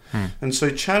myself? And so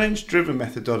challenge-driven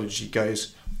methodology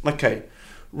goes, okay,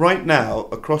 right now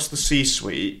across the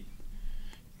C-suite,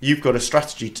 you've got a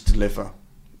strategy to deliver.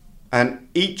 And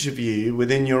each of you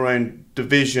within your own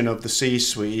division of the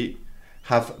C-suite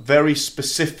have very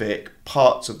specific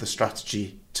parts of the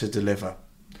strategy to deliver.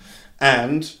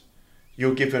 And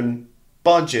you're given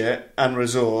budget and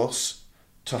resource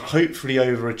to hopefully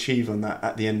overachieve on that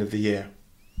at the end of the year.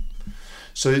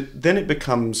 So then it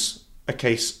becomes a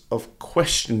case of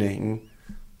questioning,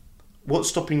 what's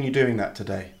stopping you doing that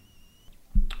today?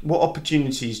 What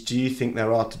opportunities do you think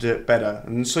there are to do it better?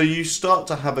 And so you start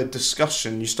to have a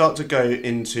discussion, you start to go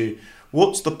into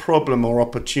what's the problem or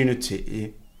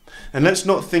opportunity, and let's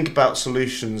not think about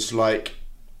solutions like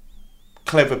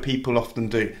clever people often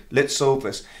do. Let's solve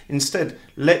this. Instead,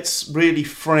 let's really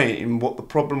frame what the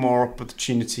problem or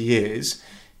opportunity is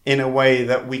in a way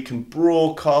that we can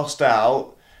broadcast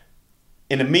out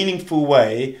in a meaningful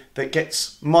way that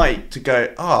gets Mike to go,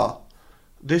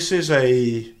 this is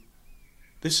a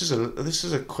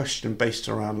question based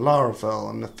around Laravel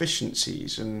and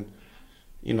efficiencies, and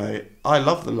I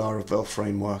love the Laravel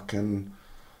framework, and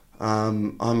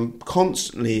I'm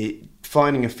constantly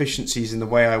finding efficiencies in the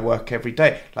way I work every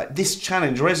day. Like, this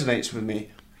challenge resonates with me.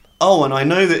 Oh, and I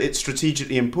know that it's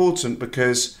strategically important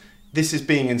because this is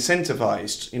being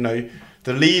incentivized.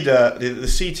 The leader, the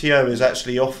CTO is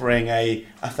actually offering a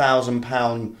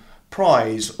 £1,000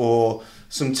 prize or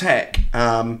some tech,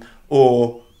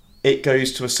 or it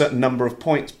goes to a certain number of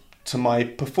points to my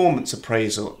performance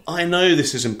appraisal. I know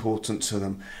this is important to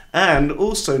them. And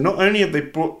also, not only have they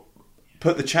put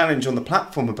the challenge on the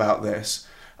platform about this,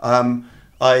 I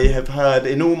have heard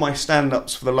in all my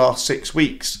stand-ups for the last 6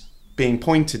 weeks being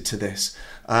pointed to this.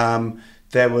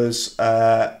 There was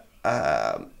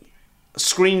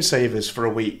screensavers for a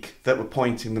week that were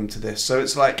pointing them to this. So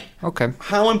it's like, okay,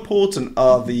 how important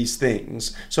are these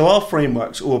things? So our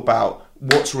framework's all about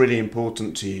what's really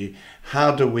important to you.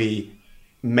 How do we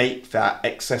make that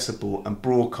accessible and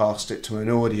broadcast it to an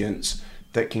audience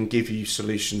that can give you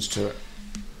solutions to it?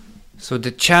 So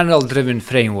the channel-driven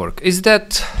framework, is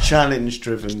that...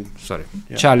 Challenge-driven. Sorry.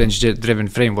 Yeah. Challenge-driven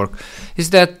framework.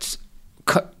 Is that...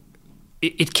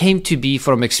 It came to be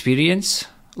from experience?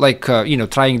 Like,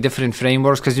 trying different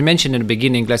frameworks? Because you mentioned in the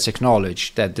beginning, let's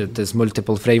acknowledge that there's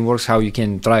multiple frameworks, how you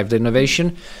can drive the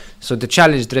innovation. So the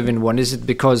challenge-driven one, is it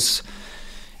because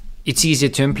it's easy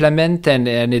to implement and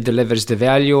it delivers the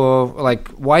value? Or like,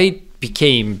 why it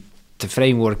became the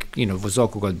framework,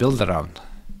 Vozoku got built around?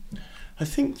 I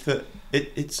think that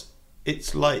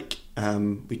it's like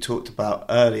we talked about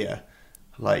earlier.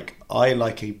 Like, I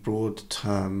like a broad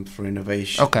term for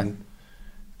innovation. Okay.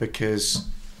 Because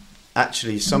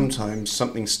actually sometimes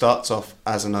something starts off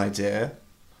as an idea.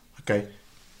 Okay,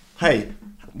 hey,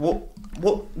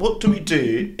 what do we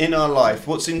do in our life?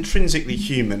 What's intrinsically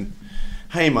human?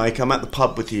 Hey Mike, I'm at the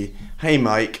pub with you. Hey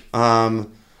Mike,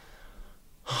 I'm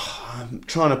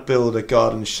trying to build a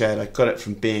garden shed. I got it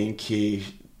from B&Q.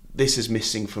 This is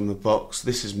missing from the box.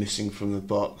 This is missing from the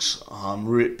box.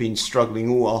 Been struggling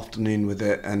all afternoon with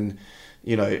it, and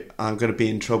I'm going to be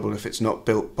in trouble if it's not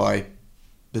built by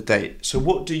the date. So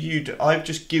what do you do? I've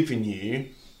just given you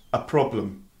a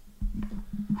problem.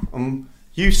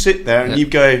 You sit there and you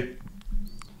go,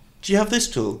 do you have this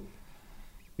tool?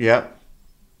 Yeah.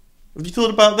 Have you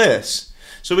thought about this?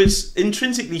 So it's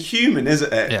intrinsically human,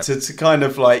 isn't it? Yeah. To kind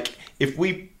of like, if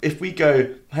we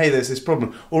go, hey, there's this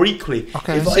problem, or equally,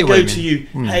 okay, if I go to you,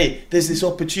 hey, there's this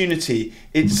opportunity.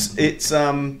 It's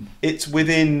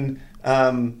within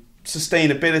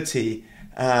sustainability,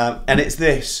 and it's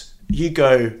this. You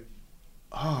go,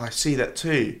 oh, I see that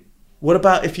too. What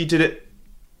about if you did it?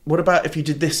 What about if you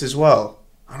did this as well?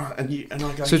 And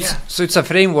I go, So it's a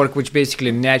framework which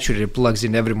basically naturally plugs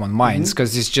in everyone's minds,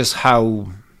 because it's just how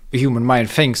the human mind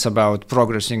thinks about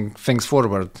progressing things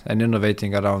forward and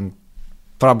innovating around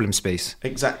problem space.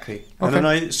 Exactly. Okay. And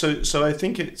then so I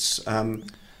think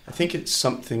it's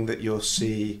something that you'll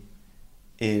see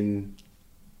in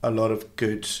a lot of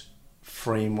good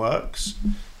frameworks.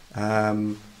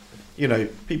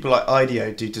 People like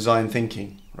IDEO do design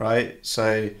thinking, right?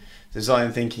 So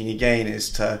design thinking again is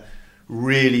to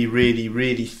really, really,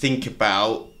 really think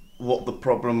about what the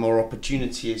problem or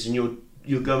opportunity is, and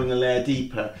you're going a layer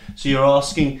deeper. So you're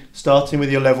starting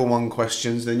with your level 1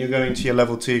 questions, then you're going to your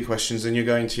level 2 questions, then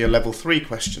you're going to your level 3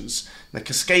 questions. They're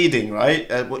cascading,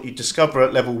 right? What you discover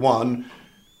at level 1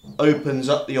 opens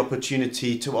up the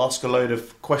opportunity to ask a load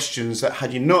of questions that,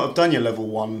 had you not have done your level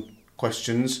 1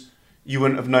 questions, you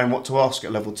wouldn't have known what to ask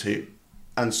at level 2,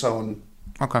 and so on.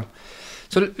 Okay.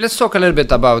 So let's talk a little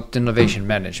bit about innovation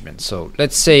management. So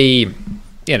let's say,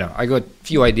 I got a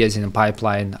few ideas in the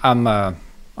pipeline. I'm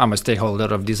a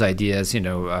stakeholder of these ideas.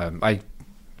 I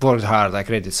worked hard. I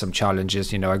created some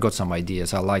challenges. I got some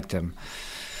ideas. I like them.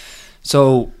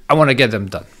 So I want to get them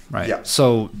done, right? Yeah.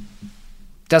 So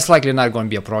that's likely not going to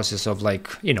be a process of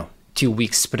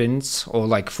 2-week sprints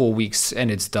or 4 weeks and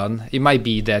it's done. It might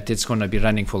be that it's going to be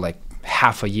running for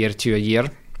half a year to a year.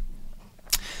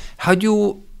 How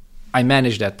do I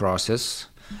manage that process?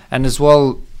 And as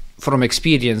well, from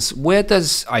experience, where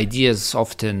does ideas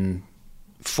often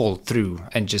fall through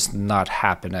and just not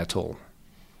happen at all?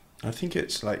 I think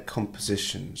it's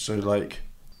composition. So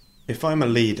if I'm a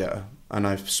leader and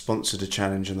I've sponsored a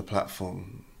challenge on the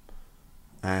platform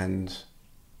and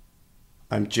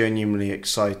I'm genuinely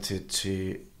excited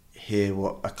to hear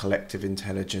what a collective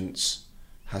intelligence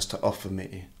has to offer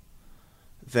me,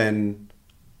 then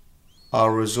I'll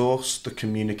resource the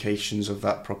communications of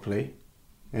that properly.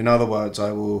 In other words,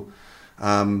 I'll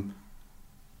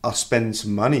spend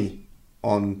some money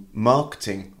on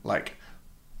marketing.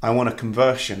 I want a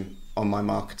conversion on my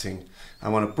marketing. I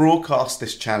want to broadcast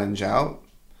this challenge out,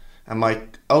 and my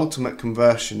ultimate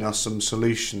conversion are some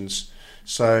solutions.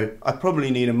 So I probably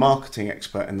need a marketing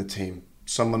expert in the team,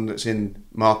 someone that's in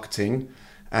marketing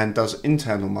and does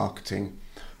internal marketing,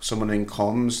 someone in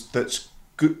comms that's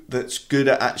good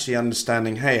at actually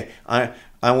understanding, hey, I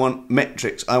want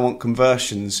metrics, I want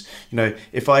conversions.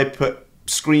 If I put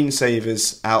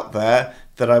screensavers out there,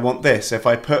 that I want this. If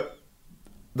I put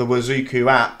the Wazuku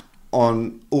app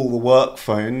on all the work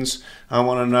phones, I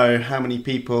want to know how many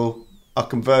people are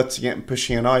converting it and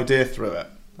pushing an idea through it.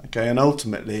 Okay, and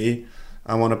ultimately,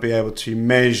 I want to be able to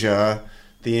measure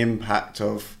the impact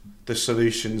of the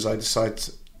solutions I decide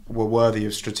were worthy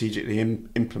of strategically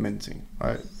implementing,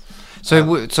 right? So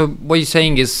what you're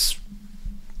saying is,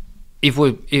 if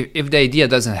the idea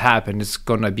doesn't happen, it's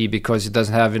gonna be because it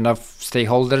doesn't have enough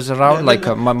stakeholders around,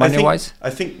 money-wise. I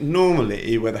think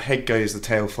normally where the head goes, the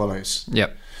tail follows.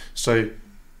 Yep. So,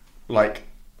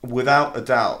 without a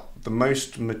doubt, the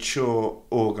most mature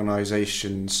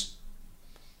organisations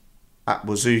at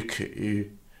Wazuku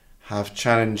have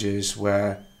challenges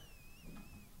where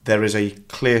there is a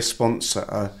clear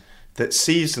sponsor that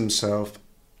sees themselves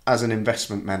as an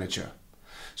investment manager.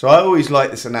 So I always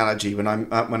like this analogy when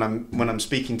I'm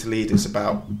speaking to leaders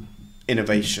about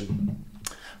innovation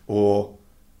or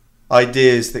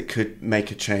ideas that could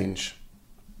make a change.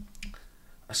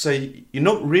 So you're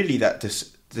not really that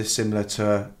dissimilar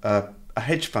to a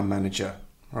hedge fund manager,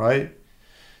 right?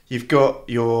 You've got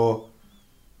your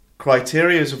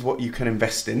criterias of what you can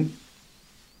invest in,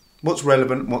 what's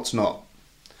relevant, what's not.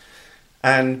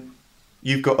 And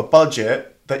you've got a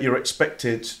budget that you're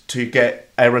expected to get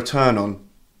a return on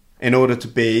in order to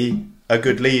be a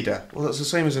good leader. Well, that's the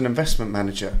same as an investment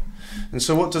manager. And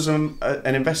so what does an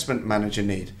investment manager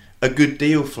need? A good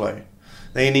deal flow.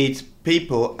 They need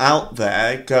people out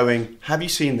there going, have you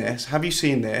seen this? Have you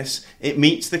seen this? It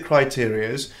meets the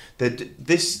criterias.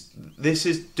 This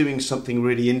is doing something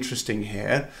really interesting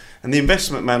here. And the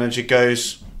investment manager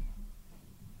goes,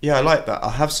 yeah, I like that.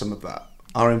 I'll have some of that.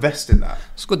 I'll invest in that.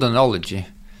 It's a good analogy.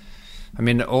 I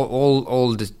mean,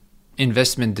 all the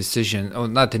investment decision, or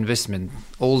not investment,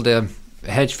 all the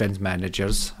hedge fund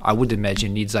managers, I would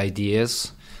imagine, needs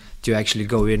ideas to actually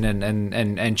go in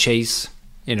and chase,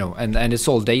 and it's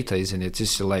all data, isn't it?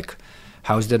 It's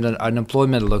how's the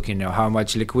unemployment looking, how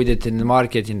much liquidity in the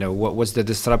market, what was the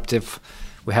disruptive.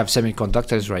 We have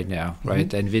semiconductors right now, right?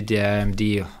 Mm-hmm. NVIDIA,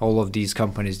 AMD, all of these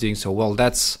companies doing so well.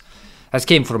 That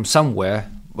came from somewhere,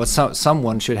 but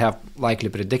someone should have likely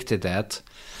predicted that.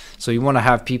 So you want to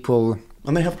have people,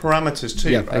 and they have parameters too.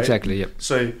 Yeah, right? Exactly. Yeah.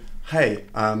 So hey,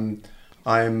 I'm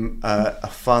a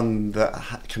fund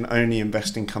that can only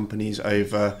invest in companies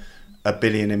over $1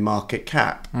 billion in market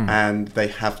cap, and they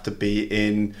have to be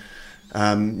in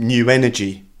new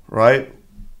energy, right?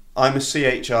 I'm a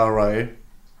CHRO.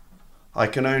 I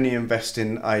can only invest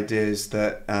in ideas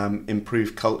that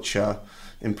improve culture,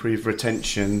 improve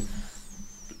retention,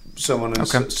 so on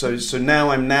and so now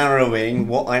I'm narrowing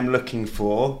what I'm looking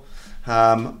for.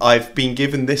 I've been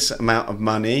given this amount of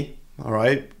money, all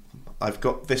right? I've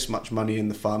got this much money in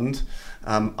the fund.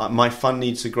 My fund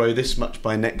needs to grow this much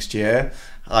by next year.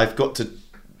 I've got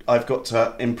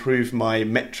to improve my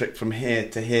metric from here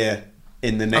to here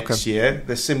in the next year.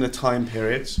 There's similar time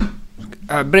periods.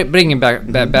 Bringing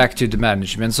back to the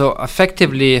management. So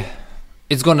effectively,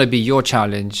 it's going to be your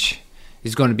challenge.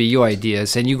 It's going to be your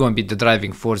ideas, and you're going to be the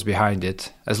driving force behind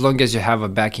it. As long as you have a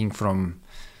backing from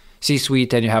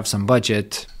C-suite and you have some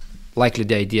budget, likely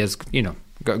the ideas,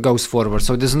 goes forward.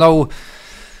 So there's no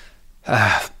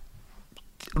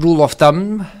rule of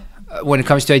thumb when it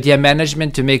comes to idea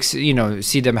management to make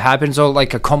see them happen. So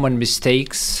like a common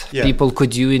mistakes people could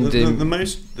do in the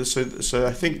most. So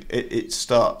I think it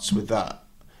starts with that.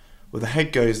 Where the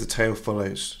head goes, the tail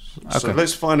follows. So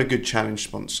let's find a good challenge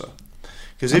sponsor.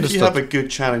 Because if you have a good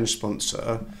challenge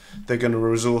sponsor, they're going to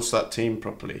resource that team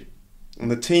properly. And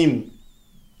the team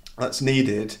that's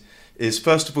needed is,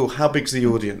 first of all, how big's the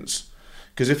audience?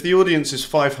 Because if the audience is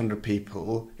 500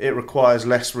 people, it requires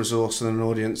less resource than an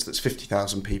audience that's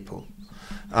 50,000 people.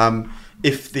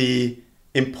 If the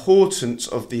importance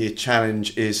of the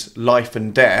challenge is life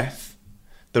and death,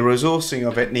 the resourcing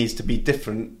of it needs to be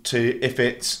different to if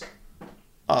it's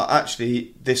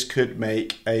actually, this could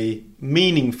make a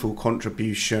meaningful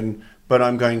contribution, but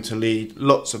I'm going to lead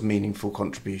lots of meaningful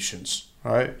contributions,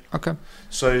 right? Okay.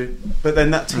 So, but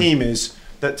then that team is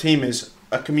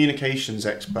a communications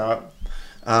expert.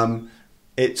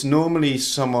 It's normally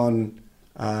someone.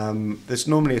 There's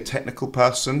normally a technical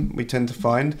person. We tend to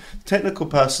find technical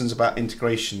persons about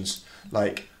integrations,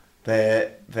 like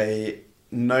they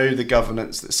know the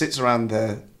governance that sits around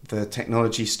the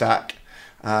technology stack.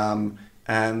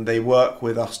 And they work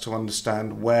with us to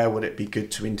understand where would it be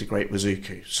good to integrate with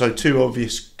Zuku. So two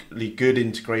obviously good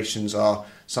integrations are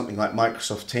something like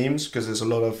Microsoft Teams, because there's a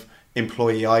lot of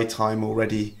employee eye time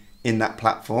already in that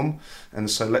platform. And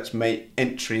so let's make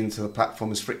entry into the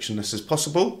platform as frictionless as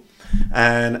possible.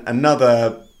 And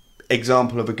another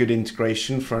example of a good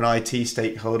integration for an IT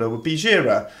stakeholder would be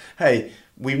Jira. Hey,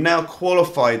 we've now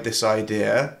qualified this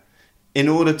idea. In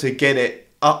order to get it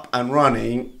up and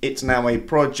running, it's now a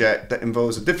project that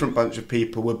involves a different bunch of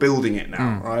people. We're building it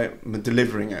now, right? We're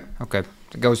delivering it. Okay,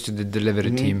 it goes to the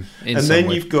delivery team. And then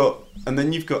you've got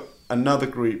another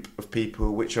group of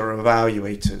people which are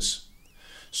evaluators.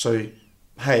 So,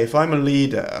 hey, if I'm a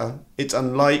leader, it's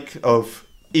unlike of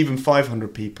even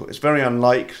 500 people. It's very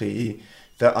unlikely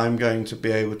that I'm going to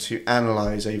be able to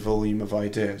analyze a volume of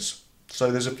ideas. So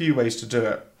there's a few ways to do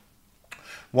it.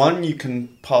 One, you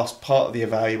can pass part of the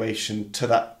evaluation to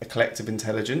that collective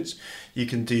intelligence. You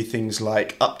can do things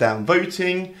like up-down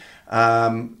voting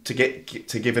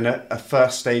to give a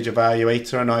first stage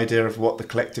evaluator an idea of what the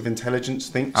collective intelligence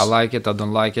thinks. I like it, I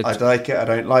don't like it. I like it, I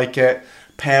don't like it.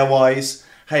 Pairwise,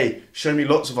 hey, show me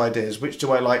lots of ideas. Which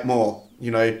do I like more?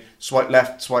 Swipe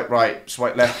left, swipe right,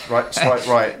 swipe left, right, swipe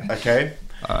right. Okay.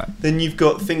 All right. Then you've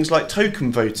got things like token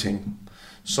voting.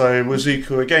 So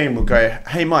Wazuku again will go,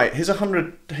 hey Mike, here's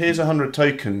 100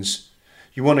 tokens.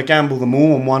 You want to gamble them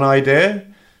all on one idea,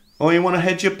 or you want to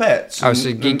hedge your bets? Oh,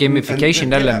 so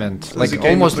gamification element, like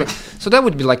almost. So that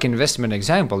would be like investment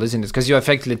example, isn't it? Because you're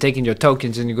effectively taking your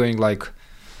tokens and you're going like,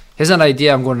 here's an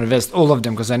idea, I'm going to invest all of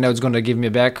them because I know it's going to give me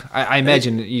back. I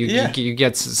imagine you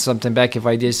get something back if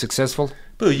idea is successful.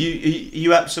 Well,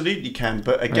 you absolutely can,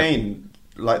 but again,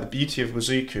 like the beauty of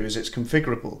Wazuku is it's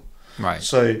configurable. Right.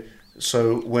 So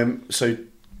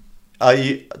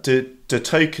do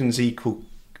tokens equal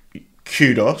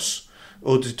kudos,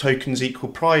 or do tokens equal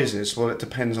prizes? Well, it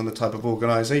depends on the type of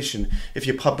organisation. If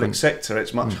you're public sector,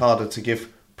 it's much harder to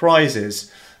give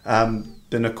prizes than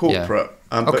a corporate.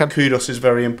 But kudos is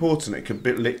very important.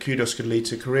 Kudos could lead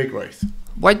to career growth.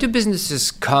 Why do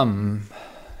businesses come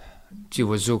to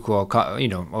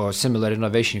Wazuku or similar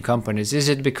innovation companies? Is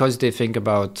it because they think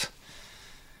about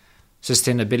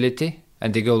sustainability?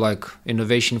 And they go like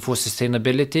innovation for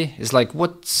sustainability. It's like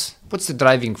what's the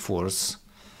driving force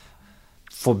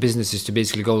for businesses to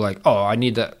basically go like, oh,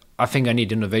 I think I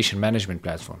need innovation management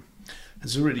platform.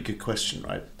 It's a really good question,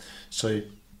 right? So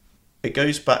it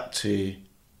goes back to,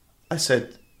 I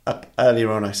said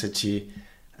earlier on, I said to you,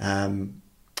 I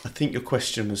think your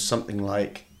question was something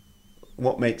like,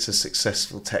 what makes a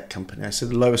successful tech company? I said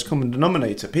the lowest common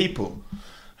denominator, people.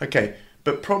 Okay,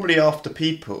 but probably after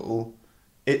people,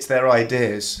 it's their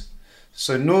ideas.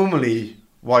 So normally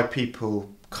why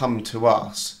people come to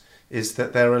us is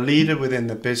that they're a leader within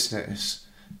the business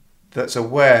that's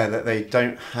aware that they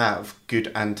don't have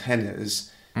good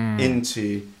antennas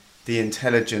into the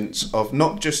intelligence of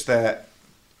not just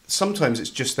sometimes it's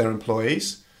just their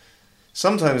employees.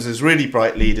 Sometimes there's really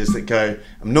bright leaders that go,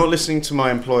 I'm not listening to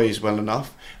my employees well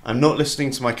enough. I'm not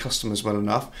listening to my customers well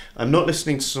enough. I'm not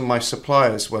listening to my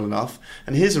suppliers well enough.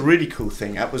 And here's a really cool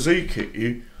thing. At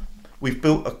Bazooka, we've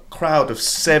built a crowd of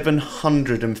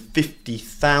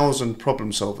 750,000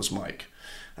 problem solvers, Mike.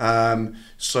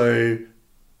 So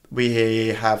we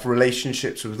have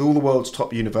relationships with all the world's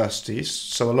top universities.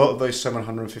 So a lot of those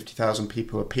 750,000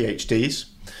 people are PhDs.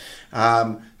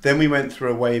 Then we went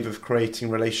through a wave of creating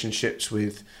relationships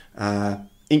with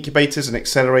incubators and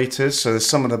accelerators. So there's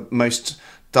some of the most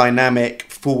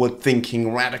dynamic,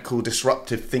 forward-thinking, radical,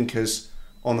 disruptive thinkers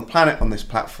on the planet on this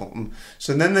platform.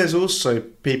 So then there's also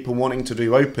people wanting to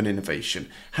do open innovation.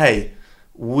 Hey,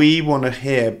 we want to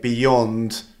hear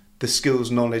beyond the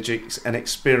skills, knowledge, and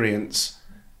experience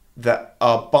that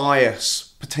our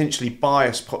potentially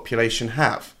biased population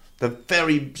have. They're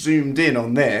very zoomed in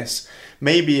on this.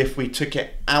 Maybe if we took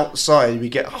it outside, we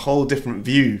get a whole different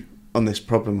view on this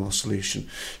problem or solution.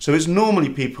 So it's normally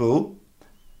people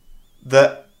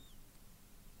that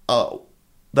know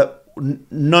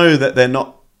that they're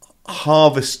not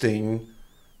harvesting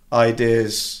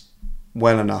ideas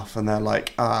well enough, and they're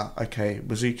like, okay,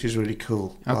 Bazooka is really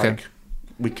cool. Okay. Like,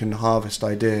 we can harvest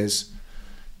ideas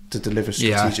to deliver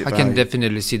strategic value. I can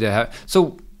definitely see that.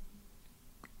 So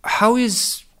how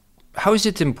is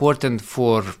it important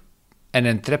for an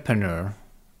entrepreneur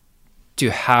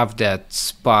to have that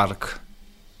spark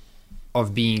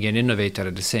of being an innovator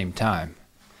at the same time?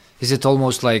 Is it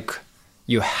almost like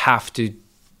you have to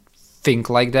think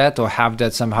like that or have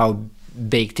that somehow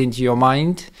baked into your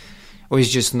mind, or is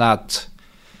it just not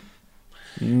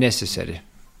necessary?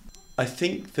 I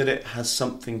think that it has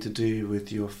something to do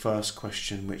with your first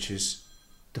question, which is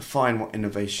define what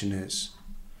innovation is.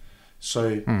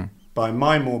 So by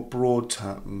my more broad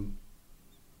term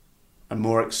and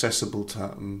more accessible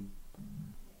term,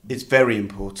 it's very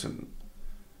important.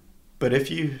 But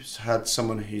if you had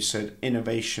someone who said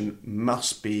innovation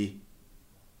must be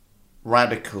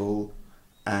radical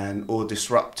or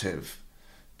disruptive,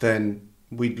 then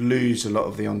we'd lose a lot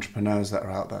of the entrepreneurs that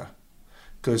are out there.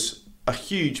 Because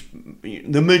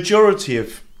the majority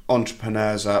of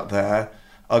entrepreneurs out there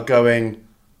are going,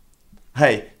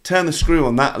 hey, turn the screw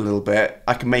on that a little bit,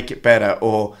 I can make it better,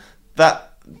 or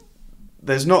that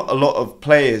there's not a lot of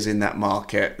players in that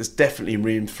market, there's definitely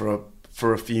room for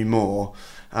a few more.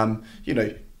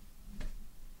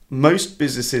 Most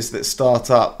businesses that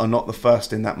start up are not the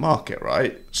first in that market,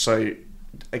 right? So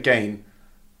again,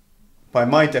 by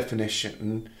my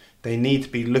definition, they need to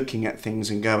be looking at things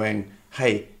and going,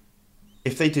 hey,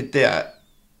 if they did that,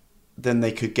 then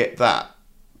they could get that,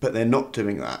 but they're not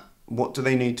doing that. What do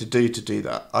they need to do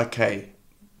that? Okay,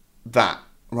 that.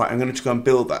 Right, I'm going to go and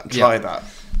build that and try that.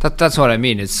 That's what I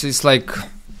mean. It's like,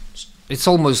 it's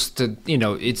almost,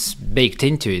 it's baked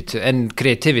into it. And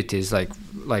creativity is like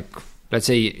let's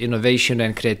say innovation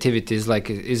and creativity is like,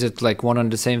 is it like one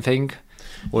and the same thing?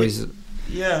 Or is it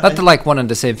not like one and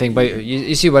the same thing, but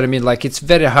you see what I mean? Like, it's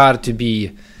very hard to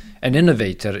be an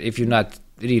innovator if you're not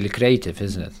really creative,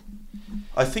 isn't it?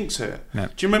 I think so. Yeah.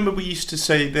 Do you remember we used to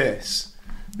say this?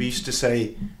 We used to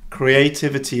say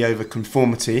creativity over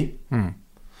conformity.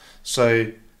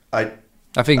 So I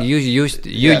think you used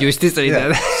to say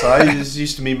that. So it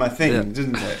used to be my thing,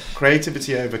 didn't it?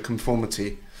 Creativity over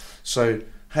conformity. So,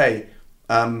 hey,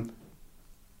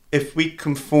 if we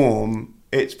conform,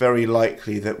 it's very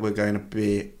likely that we're going to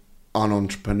be an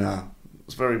entrepreneur.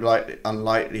 It's very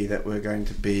unlikely that we're going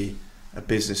to be a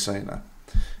business owner.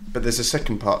 But there's a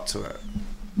second part to it.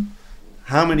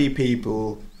 How many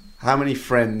people, how many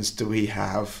friends do we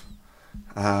have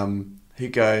who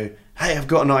go, hey, I've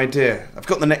got an idea. I've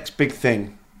got the next big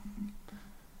thing.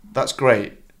 That's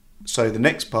great. So the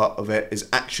next part of it is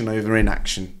action over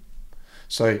inaction.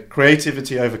 So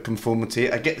creativity over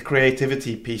conformity. I get the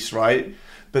creativity piece right,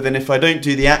 but then if I don't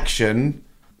do the action,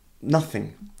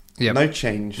 nothing. Yep. No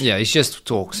change. Yeah, it's just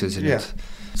talks, isn't it?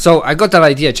 So I got an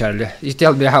idea, Charlie. You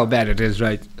tell me how bad it is,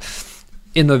 right?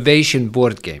 Innovation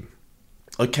board game.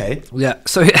 Okay. Yeah,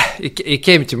 so it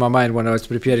came to my mind when I was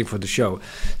preparing for the show.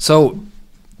 So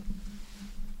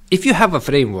if you have a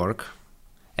framework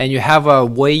and you have a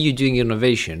way you're doing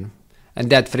innovation, and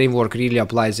that framework really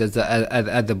applies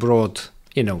at the broad,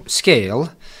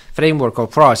 scale, framework or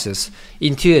process,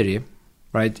 in theory,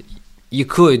 right, you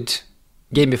could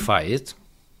gamify it,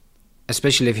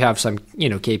 especially if you have some,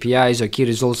 KPIs or key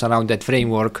results around that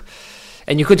framework,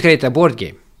 and you could create a board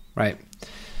game, right?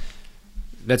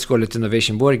 Let's call it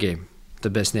innovation board game, the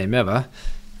best name ever.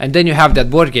 and then you have that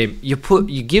board game. You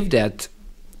give that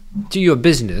to your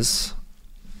business,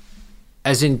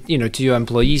 as in, you know, to your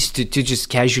employees to just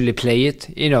casually play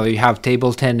it. You know, you have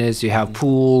table tennis, you have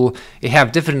pool, you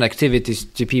have different activities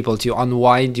to people to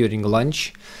unwind during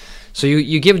lunch. So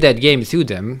you give that game to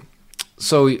them.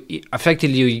 So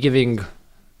effectively you're giving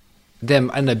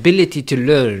them an ability to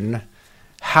learn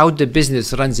how the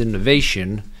business runs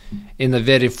innovation in a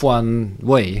very fun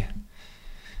way.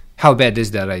 How bad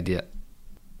is that idea?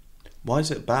 Why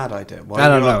is it a bad idea? I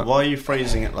don't know. Why are you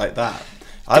phrasing it like that?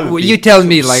 You tell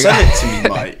me, like... Sell it to me,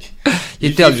 Mike.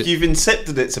 You've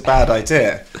incepted it's a bad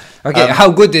idea. Okay, how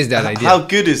good is that idea? How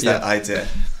good is that idea?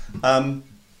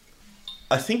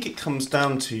 I think it comes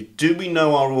down to, do we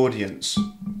know our audience?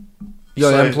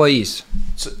 Your employees.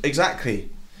 So, exactly.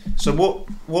 So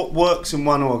what works in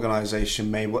one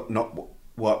organisation may not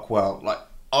work well. Like,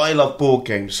 I love board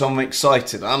games, so I'm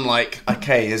excited. I'm like,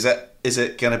 okay, is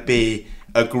it going to be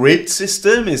a grid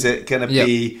system? Is it going to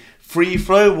be free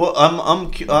flow? What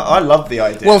I love the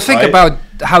idea. Well, think about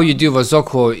how you do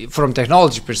Vazoko from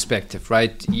technology perspective,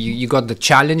 right? You got the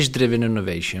challenge-driven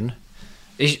innovation.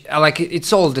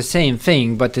 It's all the same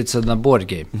thing, but it's in a board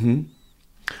game. Mm-hmm.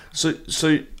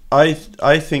 So I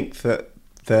think that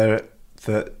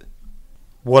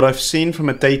what I've seen from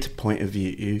a data point of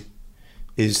view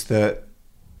is that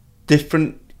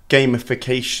different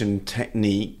gamification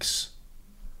techniques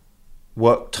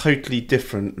work totally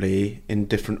differently in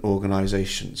different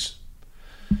organizations.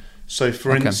 So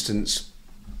for instance,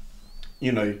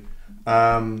 you know,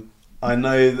 I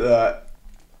know that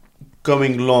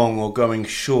going long or going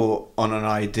short on an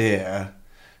idea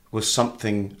was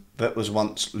something that was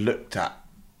once looked at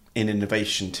in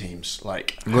innovation teams,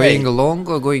 like going long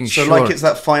or going short. So like it's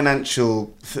that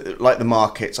financial, like the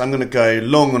markets. I'm going to go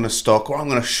long on a stock, or I'm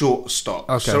going to short a stock.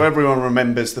 Okay. So everyone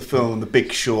remembers the film The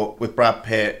Big Short with Brad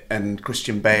Pitt and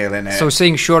Christian Bale in it. So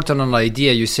saying short on an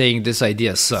idea, you're saying this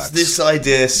idea sucks. This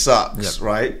idea sucks,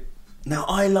 right? Now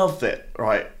I love it,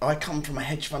 right? I come from a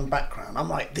hedge fund background. I'm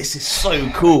like, this is so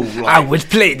cool. Like, I would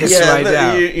play this right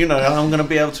now. You know, I'm going to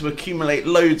be able to accumulate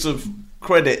loads of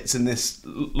credits in this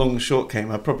long short game.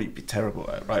 I'd probably be terrible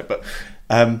at it, right? But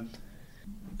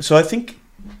so I think,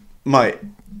 Mike,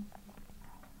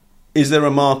 is there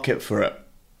a market for it?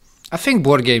 I think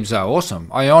board games are awesome.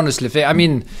 I honestly think, I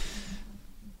mean,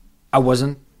 I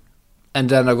wasn't, and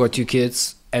then I got 2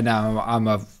 kids, and now I'm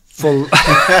a full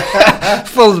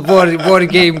full board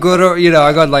game guru. You know,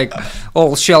 I got like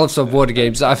all shelves of board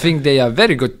games. I think they are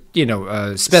very good, you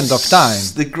know, spend of time.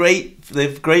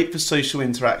 They're great for social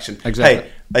interaction. Exactly.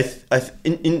 Hey,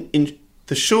 in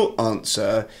the short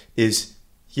answer is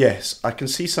yes. I can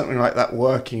see something like that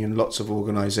working in lots of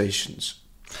organisations.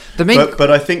 But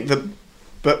I think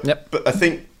but I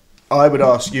think I would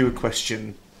ask you a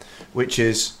question, which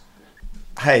is,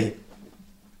 hey,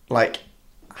 like,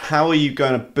 how are you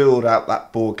going to build out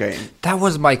that board game? That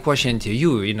was my question to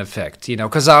you, in effect, you know,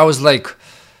 because I was like,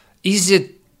 is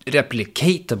it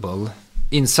replicatable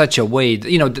in such a way,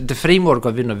 you know, the framework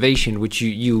of innovation, which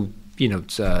you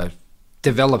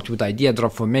developed with Idea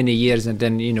Drop for many years, and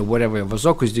then, you know, whatever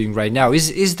Vazoko is doing right now,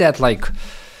 is that like,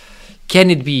 can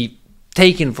it be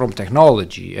taken from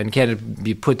technology and can it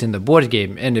be put in the board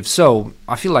game? And if so,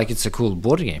 I feel like it's a cool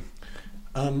board game.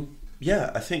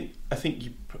 Yeah, I think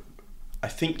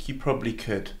you probably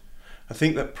could. I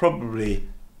think that probably,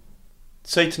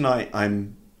 say tonight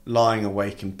I'm lying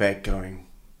awake in bed going,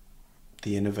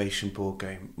 the innovation board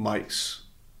game, Mike's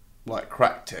like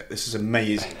cracked it. This is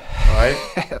amazing, right?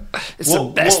 It's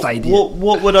the best idea.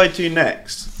 What would I do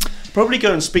next? Probably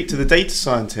go and speak to the data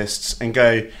scientists and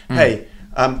go, hey,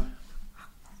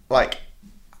 like,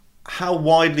 how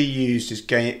widely used is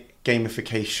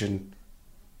gamification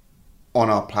on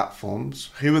our platforms?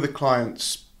 Who are the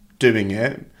clients doing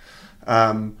it?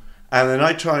 And then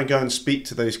I try and go and speak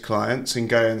to those clients and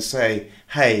go and say,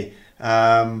 hey,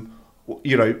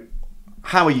 you know,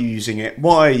 how are you using it?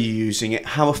 Why are you using it?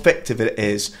 How effective it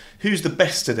is? Who's the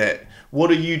best at it?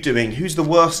 What are you doing? Who's the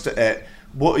worst at it?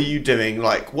 What are you doing?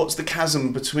 Like, what's the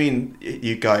chasm between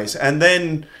you guys? And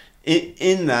then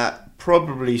in that,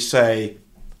 probably say,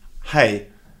 hey,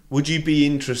 would you be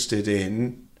interested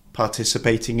in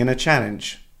participating in a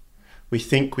challenge? We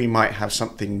think we might have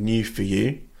something new for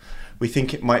you. We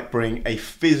think it might bring a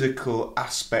physical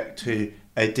aspect to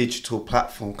a digital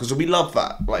platform, because we love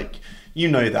that. Like, you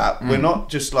know that. We're not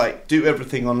just like, do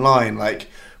everything online. Like,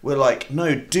 we're like,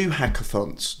 no, do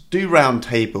hackathons, do round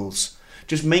tables.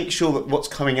 Just make sure that what's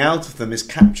coming out of them is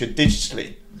captured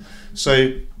digitally.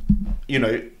 So, you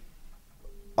know,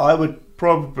 I would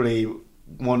probably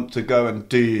want to go and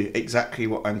do exactly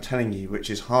what I'm telling you, which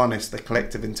is harness the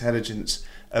collective intelligence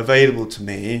available to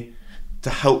me to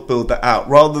help build that out,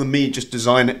 rather than me just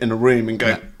design it in a room and go,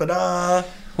 Yeah. "Ba-da."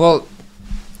 Well,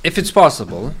 if it's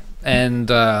possible, and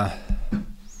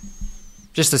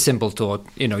just a simple thought,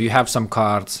 you have some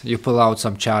cards, you pull out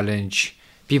some challenge,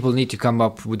 people need to come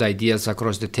up with ideas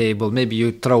across the table, maybe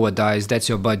you throw a dice, that's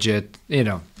your budget,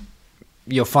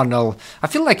 your funnel. I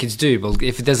feel like it's doable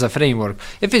if there's a framework.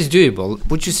 If it's doable,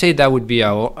 would you say that would be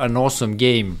an awesome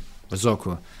game,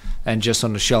 Zoku, and just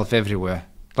on the shelf everywhere?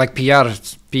 Like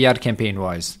PR campaign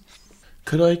wise.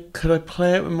 Could I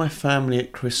play it with my family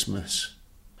at Christmas?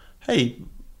 Hey,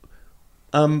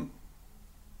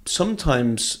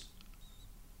 sometimes,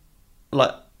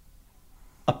 like,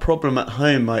 a problem at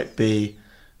home might be,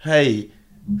 hey,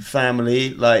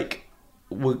 family, like,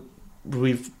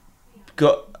 we've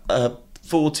got a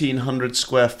 1,400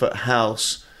 square foot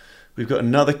house. We've got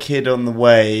another kid on the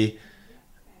way.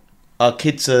 Our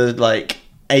kids are like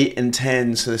 8 and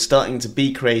 10, so they're starting to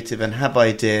be creative and have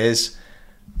ideas.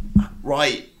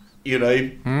 Right,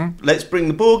 let's bring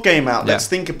the board game out. Yeah. Let's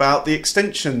think about the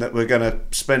extension that we're going to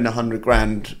spend 100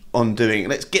 grand on doing.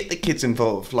 Let's get the kids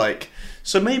involved.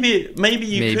 So maybe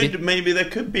there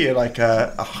could be like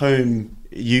a home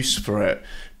use for it.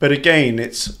 But again,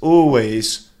 it's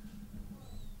always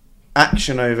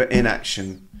action over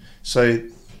inaction. So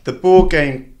the board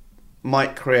game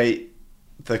might create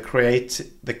the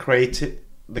creative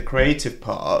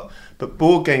part, but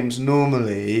board games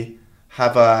normally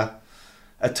have a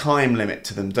time limit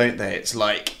to them, don't they? It's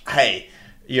like, hey,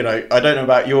 I don't know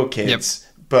about your kids,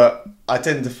 but I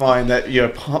tend to find that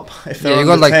if they're you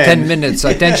got like 10 10 minutes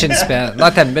attention span,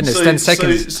 not 10 minutes, 10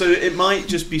 seconds. So it might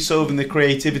just be solving the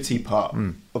creativity part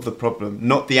of the problem,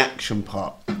 not the action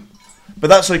part. But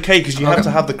that's okay, because you have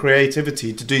to have the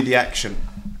creativity to do the action.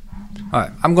 All right,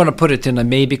 I'm going to put it in a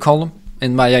maybe column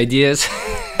in my ideas.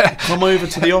 Come over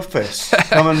to the office.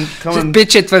 Come and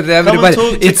pitch it for everybody.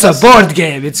 It's a board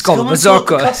game. It's called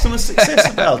Bazooka. Customer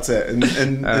success about it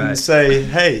and say,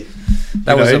 hey,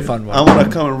 that was a fun one. I want to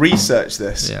come and research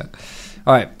this. Yeah.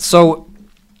 All right. So,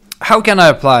 how can I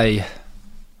apply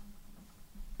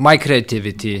my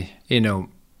creativity?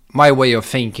 My way of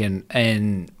thinking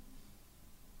and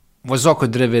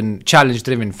Bazooka-driven,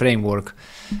 challenge-driven framework,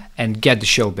 and get the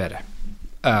show better.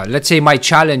 Let's say my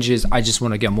challenge is I just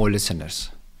want to get more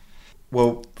listeners.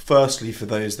 Well, firstly, for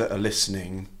those that are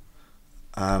listening,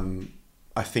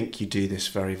 I think you do this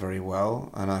very, very well,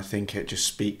 and I think it just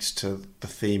speaks to the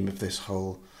theme of this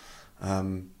whole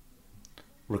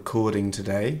recording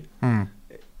today.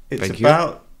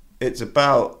 It's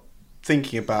about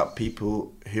thinking about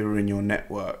people who are in your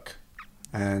network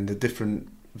and the different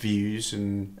views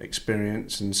and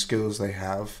experience and skills they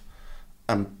have,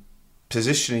 and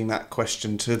positioning that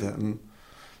question to them,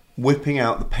 whipping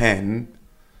out the pen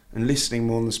and listening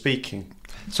more than speaking.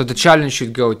 So the challenge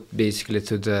should go basically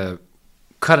to the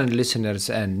current listeners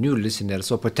and new listeners,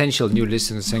 or potential new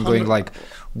listeners, and going like,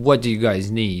 what do you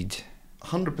guys need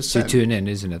 100% to tune in,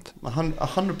 isn't it?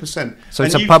 100%. So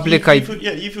it's a public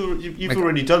idea. You've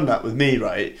already done that with me,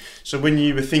 right? So when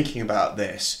you were thinking about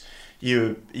this,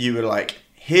 you were like,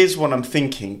 here's what I'm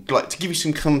thinking, like, to give you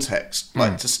some context,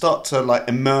 like to start to like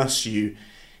immerse you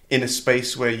in a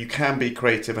space where you can be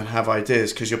creative and have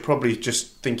ideas, because you're probably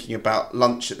just thinking about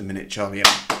lunch at the minute, Charlie.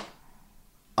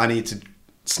 I need to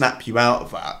snap you out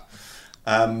of that.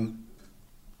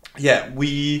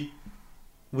 We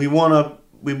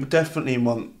definitely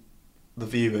want the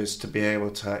viewers to be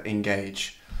able to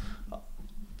engage,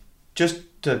 just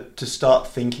to start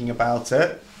thinking about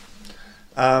it.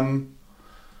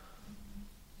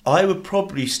 I would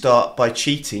probably start by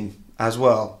cheating as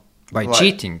well. By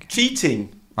cheating?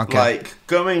 Cheating. Okay. Like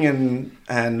going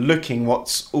and looking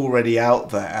what's already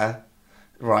out there,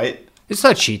 right? It's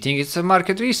not cheating, it's a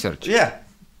market research. Yeah.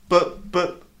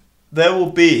 But there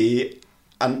will be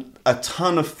a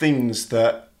ton of things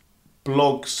that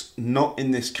blogs not in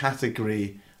this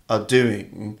category are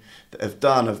doing that have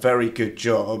done a very good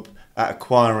job at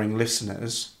acquiring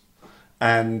listeners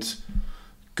and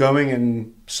going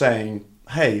and saying,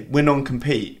 hey, we're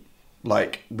non-compete.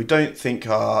 Like, we don't think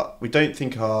our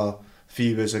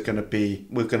viewers are going to be,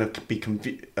 we're going to be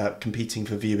competing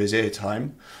for viewers'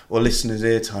 airtime, or listeners'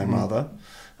 airtime rather.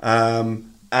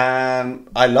 And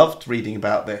I loved reading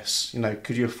about this.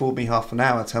 Could you afford me half an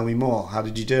hour? Tell me more. How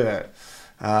did you do it?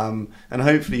 And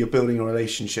hopefully you're building a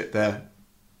relationship there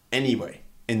anyway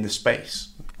in the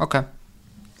space. Okay.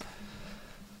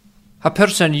 A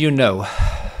person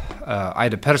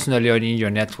either personally or in your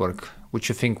network, which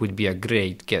you think would be a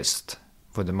great guest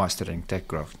for the Mastering Tech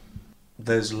Growth?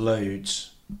 There's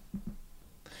loads.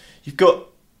 You've got,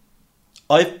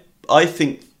 I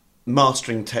think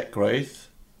Mastering Tech Growth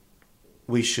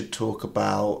we should talk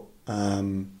about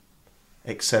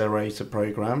accelerator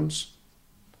programs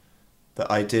that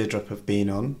Ideadrop have been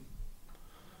on.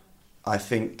 I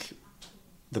think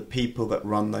the people that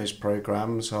run those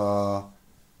programs are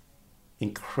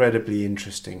incredibly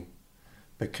interesting,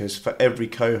 because for every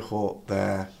cohort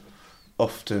they're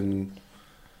often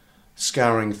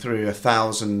scouring through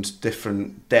 1,000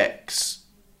 different decks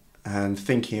and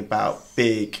thinking about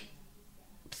big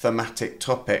thematic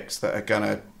topics that are going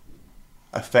to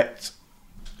affect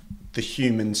the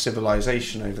human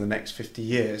civilization over the next 50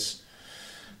 years.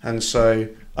 And so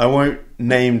I won't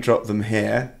name drop them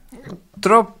here.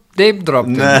 Name drop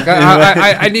them.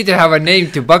 I need to have a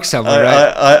name to bug someone,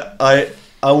 right?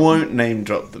 I won't name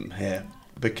drop them here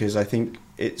because I think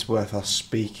it's worth us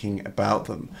speaking about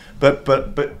them.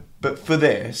 But for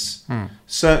this,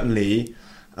 certainly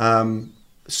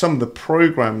some of the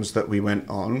programs that we went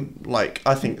on, like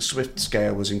I think Swift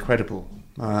Scale was incredible.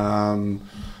 PwC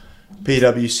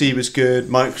was good.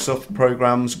 Microsoft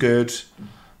programs good.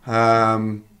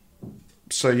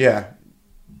 So yeah.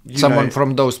 Someone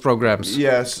from those programs.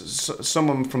 Yes,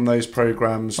 someone from those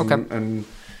programs, and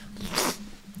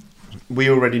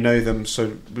we already know them.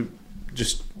 So we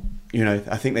just,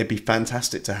 I think they'd be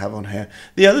fantastic to have on here.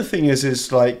 The other thing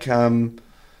is like some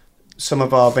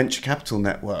of our venture capital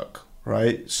network,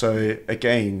 right? So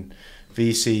again,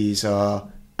 VCs are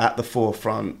at the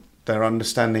forefront. They're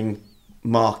understanding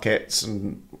markets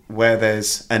and where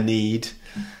there's a need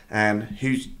and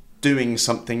who's doing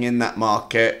something in that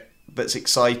market that's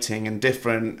exciting and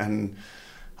different, and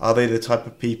are they the type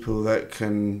of people that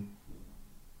can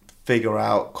figure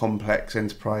out complex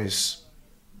enterprise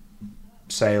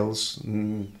sales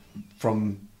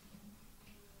from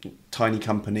tiny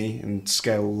company and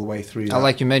scale all the way through that.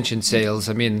 Like you mentioned sales,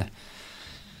 I mean,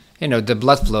 the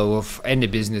blood flow of any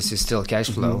business is still cash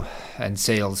flow, and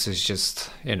sales is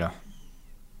just,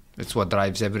 it's what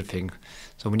drives everything.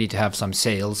 So we need to have some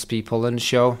sales people on the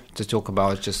show to talk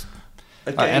about just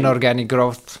inorganic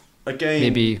growth. Again,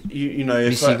 maybe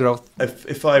VC growth.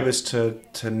 If I was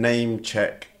to name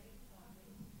check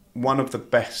one of the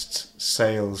best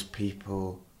sales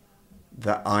people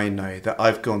that I know that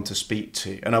I've gone to speak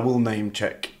to, and I will name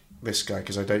check this guy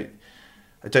because I don't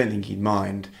think he'd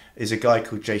mind, is a guy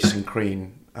called Jason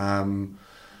Crean.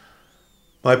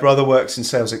 My brother works in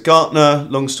sales at Gartner.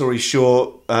 Long story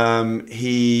short,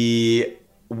 he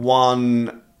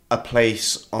won a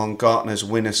place on Gartner's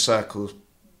Winner's Circle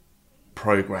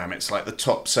program. It's like the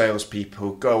top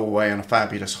salespeople go away on a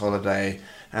fabulous holiday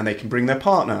and they can bring their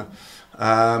partner.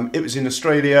 It was in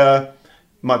Australia.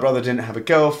 My brother didn't have a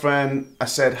girlfriend. I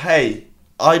said, hey,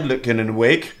 I'd look good in a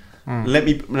wig. Let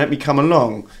me come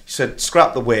along. He said,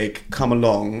 scrap the wig, come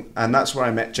along. And that's where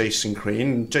I met Jason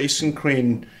Crean. Jason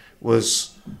Crean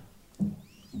was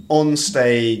on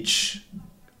stage,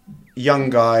 young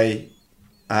guy,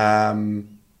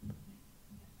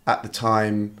 at the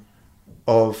time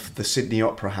of the Sydney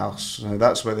Opera House. So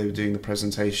that's where they were doing the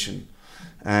presentation.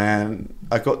 And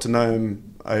I got to know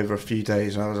him over a few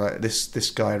days. And I was like,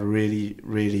 this guy really,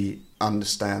 really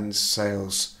understands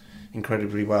sales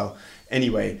incredibly well.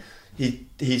 Anyway,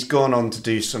 he's gone on to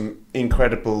do some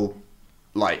incredible,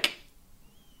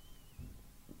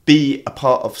 be a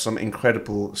part of some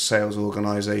incredible sales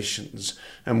organizations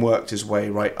and worked his way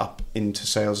right up into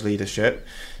sales leadership.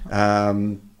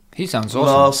 He sounds awesome.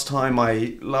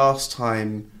 Last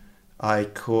time I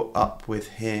caught up with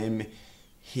him,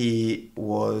 he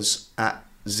was at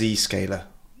Zscaler.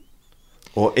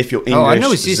 Or if you're English, I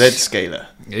know Zscaler.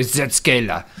 It's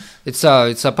Zscaler.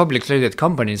 It's a publicly traded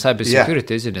company in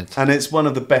cybersecurity, isn't it? And it's one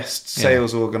of the best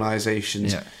sales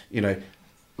organizations. Yeah.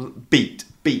 Beat.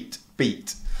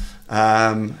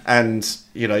 And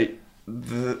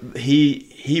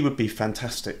he would be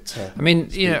fantastic to. I mean,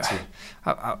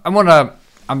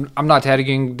 I'm not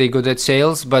arguing they're good at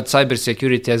sales, but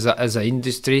cybersecurity as an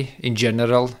industry in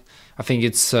general, I think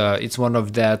it's one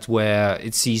of that where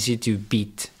it's easy to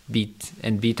beat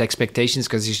expectations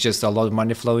because it's just a lot of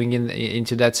money flowing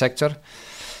into that sector.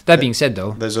 That being said,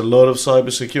 though, there's a lot of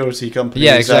cybersecurity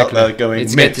companies out there going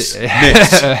myths.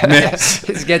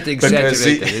 It's getting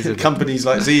saturated, isn't it? Companies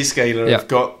like Zscaler have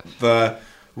got the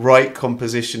right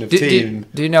composition of team.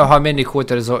 Do you know how many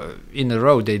quarters in a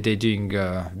row they're doing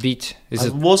beat? I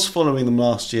was following them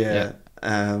last year,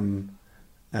 and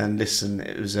listen,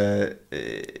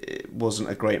 it wasn't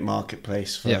a great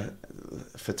marketplace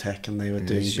for tech, and they were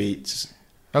doing beats.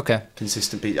 Okay.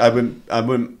 Consistent beat. I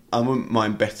wouldn't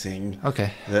mind betting.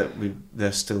 Okay. That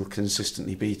they're still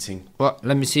consistently beating. Well,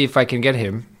 let me see if I can get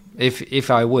him.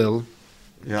 If I will.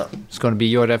 Yeah. It's going to be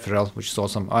your referral, which is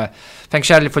awesome. Thanks,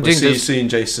 Charlie, for doing this. See you soon,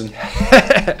 Jason.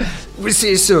 We'll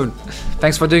see you soon.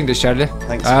 Thanks for doing this, Charlie.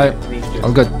 Thanks.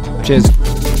 All good.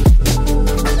 Cheers.